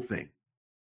this whole thing.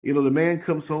 The man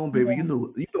comes home, baby. You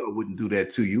know I wouldn't do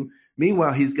that to you.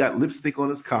 Meanwhile, he's got lipstick on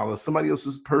his collar, somebody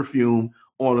else's perfume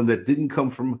on him that didn't come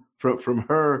from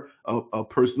her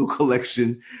personal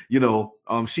collection.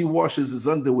 She washes his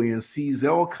underwear and sees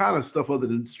all kind of stuff other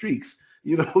than streaks.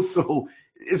 So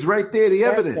it's right there, the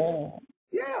evidence.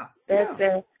 Yeah, that's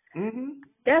sad. Mm-hmm.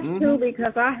 That's true,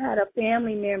 because I had a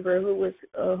family member who was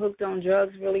hooked on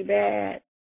drugs really bad.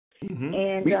 Mm-hmm.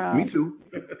 And me too.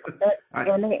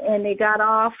 and they got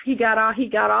off. He got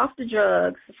off the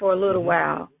drugs for a little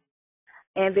while,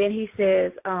 and then he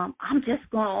says, "I'm just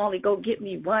going to only go get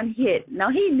me one hit." Now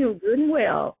he knew good and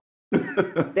well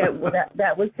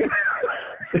that was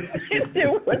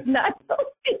there was not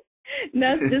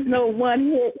just no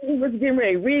one hit. He was getting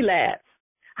ready to relapse.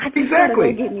 I just want to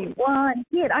go get me one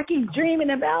hit. I keep dreaming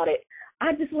about it.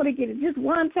 I just want to get it just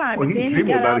one time. Well, and then he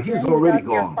got out. He's already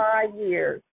gone. 5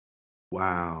 years.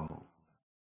 Wow.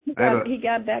 He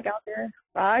got back out there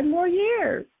 5 more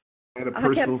years. I had a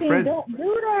personal friend. Don't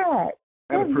do that.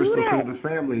 I had a personal friend of the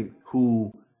family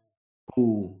who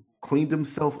cleaned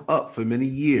himself up for many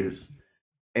years.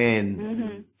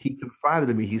 And he confided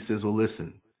to me. He says, well,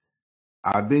 listen,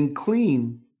 I've been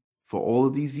clean for all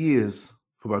of these years,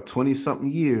 for about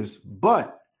 20-something years,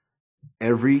 but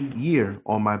every year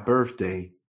on my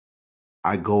birthday,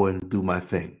 I go and do my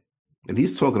thing. And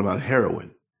he's talking about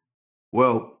heroin.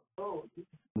 Well,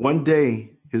 one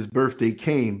day his birthday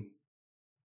came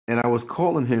and I was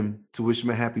calling him to wish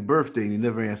him a happy birthday and he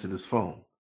never answered his phone.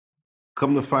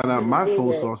 Come to find out, my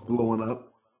phone starts blowing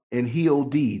up and he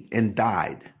OD'd and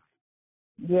died.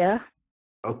 Yeah.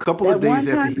 A couple of days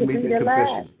after he made that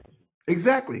confession.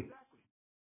 Exactly.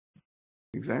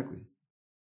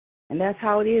 And that's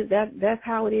how it is. That's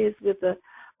how it is with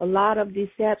a lot of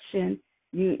deception.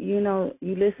 You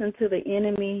listen to the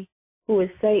enemy, who is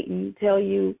Satan, tell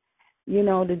you,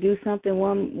 to do something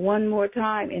one more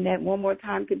time, and that one more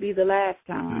time could be the last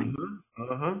time.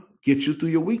 Get you through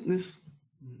your weakness.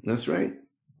 That's right.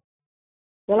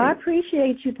 Well, I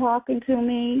appreciate you talking to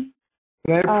me.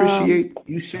 And I appreciate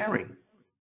you sharing.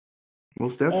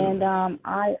 Most definitely. And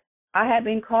I have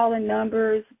been calling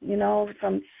numbers,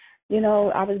 from,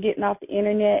 I was getting off the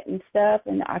internet and stuff,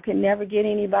 and I could never get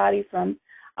anybody from.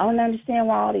 I don't understand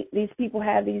why all these people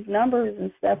have these numbers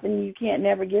and stuff, and you can't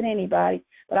never get anybody.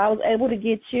 But I was able to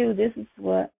get you. This is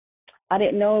what I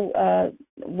didn't know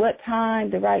what time,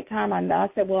 the right time. I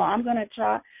said, well, I'm going to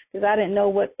try, because I didn't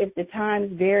know if the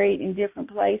times varied in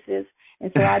different places,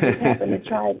 and so I just happened to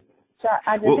try it.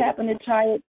 Happened to try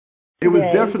it. It was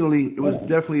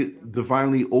definitely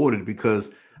divinely ordered,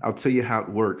 because I'll tell you how it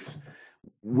works.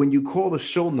 When you call the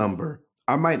show number,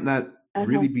 I might not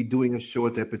really be doing a show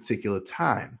at that particular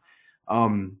time.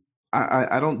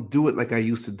 I don't do it like I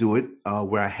used to do it,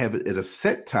 where I have it at a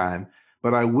set time,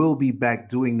 but I will be back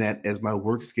doing that as my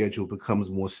work schedule becomes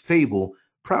more stable.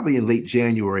 Probably in late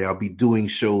January, I'll be doing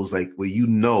shows like where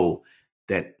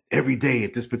that every day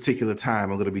at this particular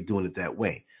time, I'm going to be doing it that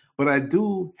way. But I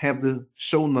do have the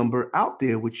show number out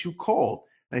there, which you called.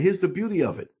 Now, here's the beauty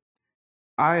of it.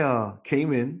 I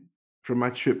came in from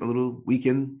my trip, a little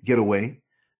weekend getaway.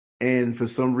 And for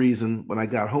some reason, when I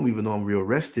got home, even though I'm real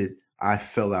rested, I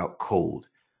fell out cold.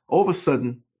 All of a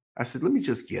sudden, I said, let me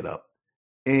just get up.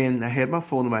 And I had my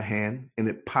phone in my hand and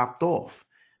it popped off.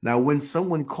 Now, when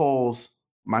someone calls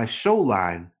my show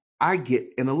line, I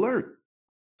get an alert.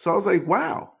 So I was like,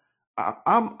 wow,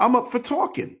 I'm up for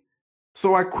talking.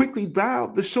 So I quickly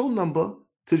dialed the show number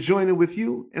to join in with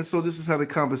you. And so this is how the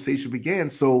conversation began.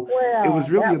 So it was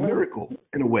really a miracle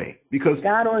in a way, because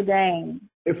God ordained.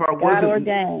 if I wasn't,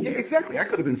 yeah, exactly, I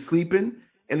could have been sleeping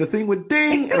and the thing would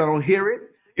ding and I don't hear it.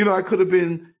 I could have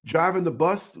been driving the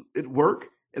bus at work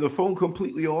and the phone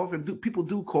completely off. And people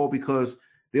do call because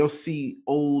they'll see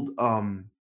old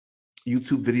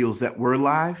YouTube videos that were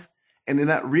live, and they're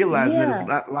not realizing that it's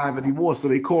not live anymore. So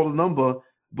they call the number,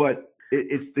 but they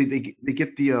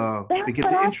get the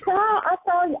intro.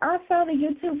 I saw the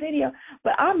YouTube video,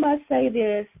 but I must say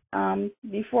this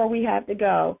before we have to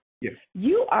go. Yes,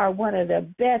 you are one of the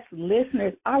best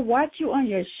listeners. I watch you on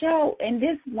your show, and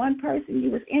this one person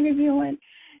you was interviewing,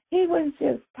 he was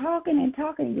just talking and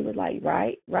talking. You was like,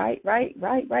 right.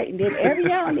 And then every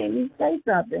now and then you say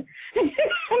something. And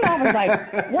I was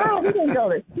like, wow, he didn't go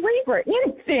to sleep or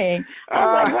anything. I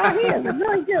was like, wow, he is a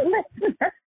really good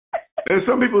listener. And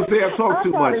some people say I talk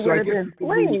too much. So I guess it's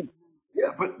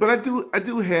but I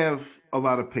do have a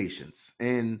lot of patience.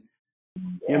 And,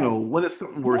 when it's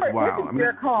something worthwhile. This is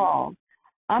your call.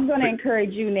 I'm going to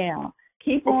encourage you now.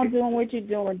 Keep on doing what you're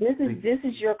doing. This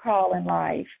is your call in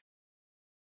life.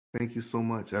 Thank you so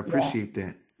much. I appreciate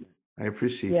that. I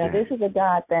appreciate that. Yeah, this is a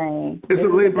God thing. It's a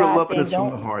labor of love, and it's from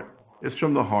the heart. It's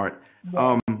from the heart.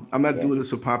 Yeah. I'm not doing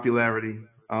this for popularity.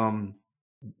 I've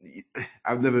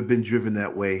never been driven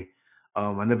that way.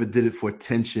 I never did it for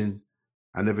attention.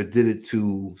 I never did it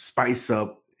to spice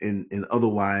up an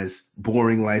otherwise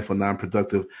boring life or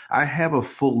non-productive. I have a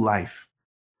full life,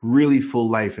 really full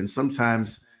life. And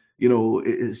sometimes,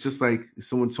 it's just like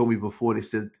someone told me before. They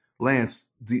said, Lance,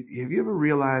 do you ever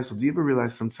realize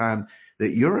sometime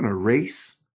that you're in a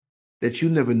race that you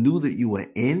never knew that you were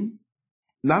in?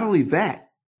 Not only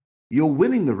that, you're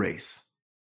winning the race.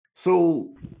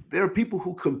 So there are people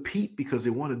who compete because they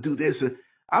want to do this.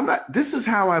 This is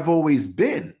how I've always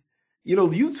been.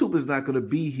 YouTube is not going to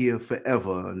be here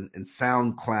forever, and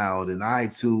SoundCloud and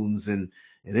iTunes and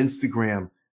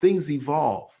Instagram. Things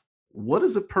evolve. What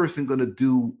is a person going to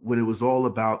do when it was all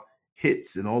about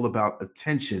hits and all about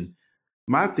attention?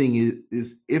 My thing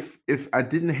is if I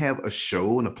didn't have a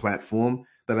show and a platform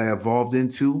that I evolved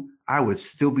into, I would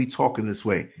still be talking this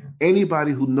way.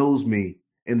 Anybody who knows me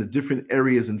in the different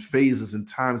areas and phases and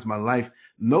times of my life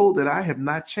know that I have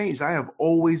not changed. I have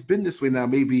always been this way. Now,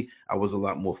 maybe I was a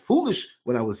lot more foolish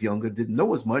when I was younger, didn't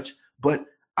know as much, but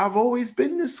I've always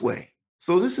been this way.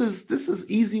 So this is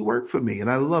easy work for me, and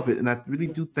I love it. And I really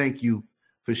do thank you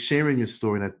for sharing your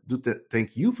story. And I do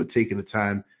thank you for taking the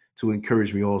time to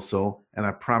encourage me also. And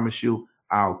I promise you,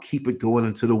 I'll keep it going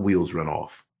until the wheels run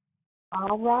off.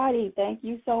 All righty. Thank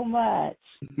you so much.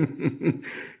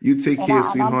 You take care,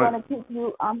 sweetheart.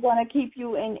 I'm going to keep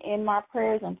you in my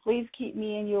prayers, and please keep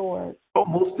me in yours. Oh,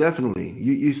 most definitely.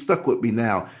 You stuck with me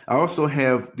now. I also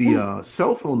have the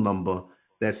cell phone number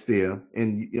that's there.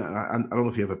 And I don't know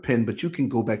if you have a pen, but you can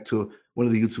go back to one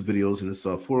of the YouTube videos, and it's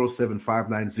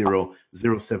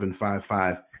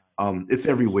 407-590-0755. It's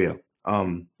everywhere.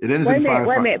 It ends in 5.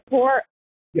 Wait a minute.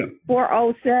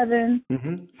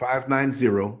 407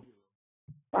 590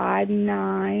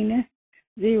 590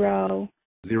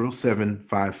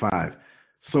 0755.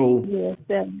 So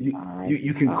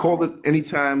you can call it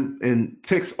anytime, and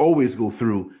texts always go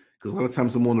through, because a lot of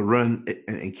times I'm on the run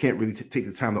and can't really take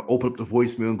the time to open up the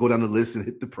voicemail and go down the list and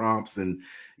hit the prompts, and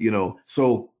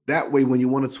so that way when you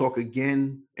want to talk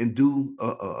again and do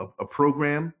a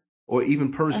program, or even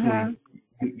personally,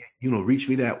 reach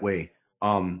me that way.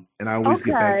 And I always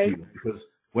get back to you, because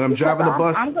when I'm driving the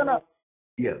bus,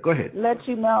 go ahead.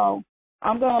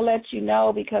 I'm going to let you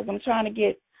know because I'm trying to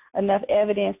get enough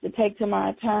evidence to take to my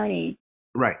attorney.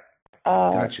 Right.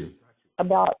 Got you.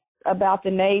 About the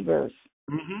neighbors.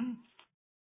 Mm-hmm.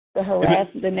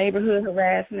 The neighborhood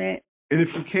harassment. And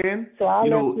if you can, so I'll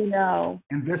let you know.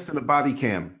 Invest in a body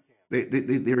cam.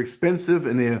 They're expensive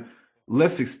and they're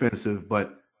less expensive,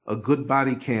 but a good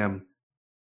body cam,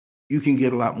 you can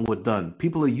get a lot more done.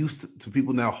 People are used to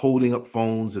people now holding up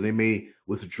phones, and they may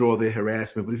withdraw their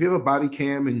harassment. But if you have a body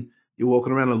cam and you're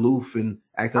walking around aloof and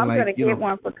acting I'm like, gonna get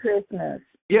one for Christmas.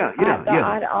 Yeah.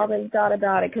 I already thought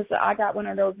about it because I got one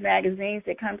of those magazines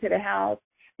that come to the house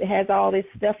that has all this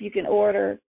stuff you can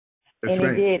order. That's and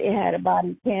right. It had a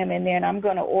body cam in there, and I'm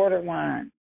going to order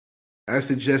one. I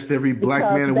suggest every black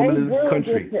man and woman in this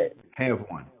country have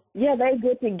one. Yeah, they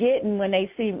get to getting when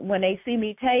they see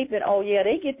me taping. Oh yeah,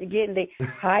 they get to getting. They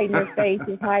hiding their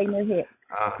faces, hiding their head.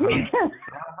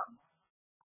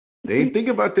 They ain't think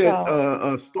about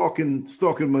that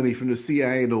stalking money from the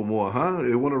CIA no more, huh?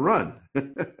 They want to run.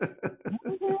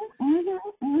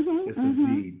 Yes,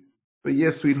 indeed. But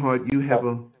yes, sweetheart, you have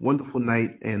a wonderful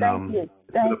night, and it's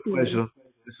been a pleasure.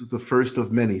 This is the first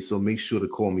of many, so make sure to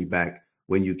call me back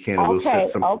when you can. We'll set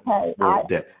something more in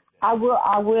depth. I will.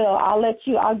 I'll let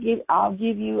you. I'll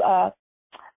give you a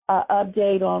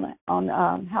update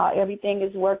on how everything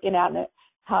is working out and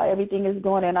how everything is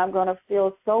going, and I'm going to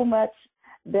feel so much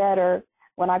better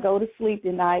when I go to sleep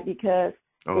tonight because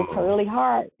it's really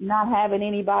hard not having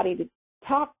anybody to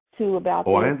talk to about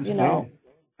this. I understand.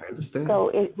 I understand. So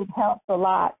it helps a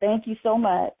lot. Thank you so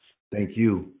much. Thank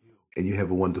you, and you have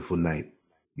a wonderful night.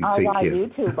 You All take right, care. You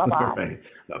too. Bye bye. All right.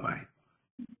 Bye-bye.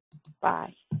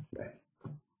 Bye. Bye.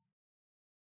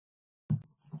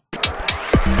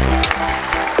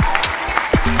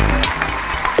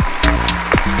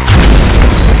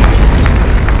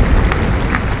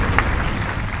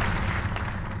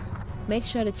 Make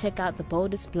sure to check out the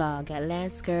boldest blog at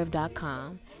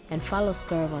LanceScurv.com and follow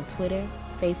Scurv on Twitter,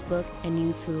 Facebook, and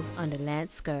YouTube under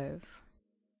LanceScurv.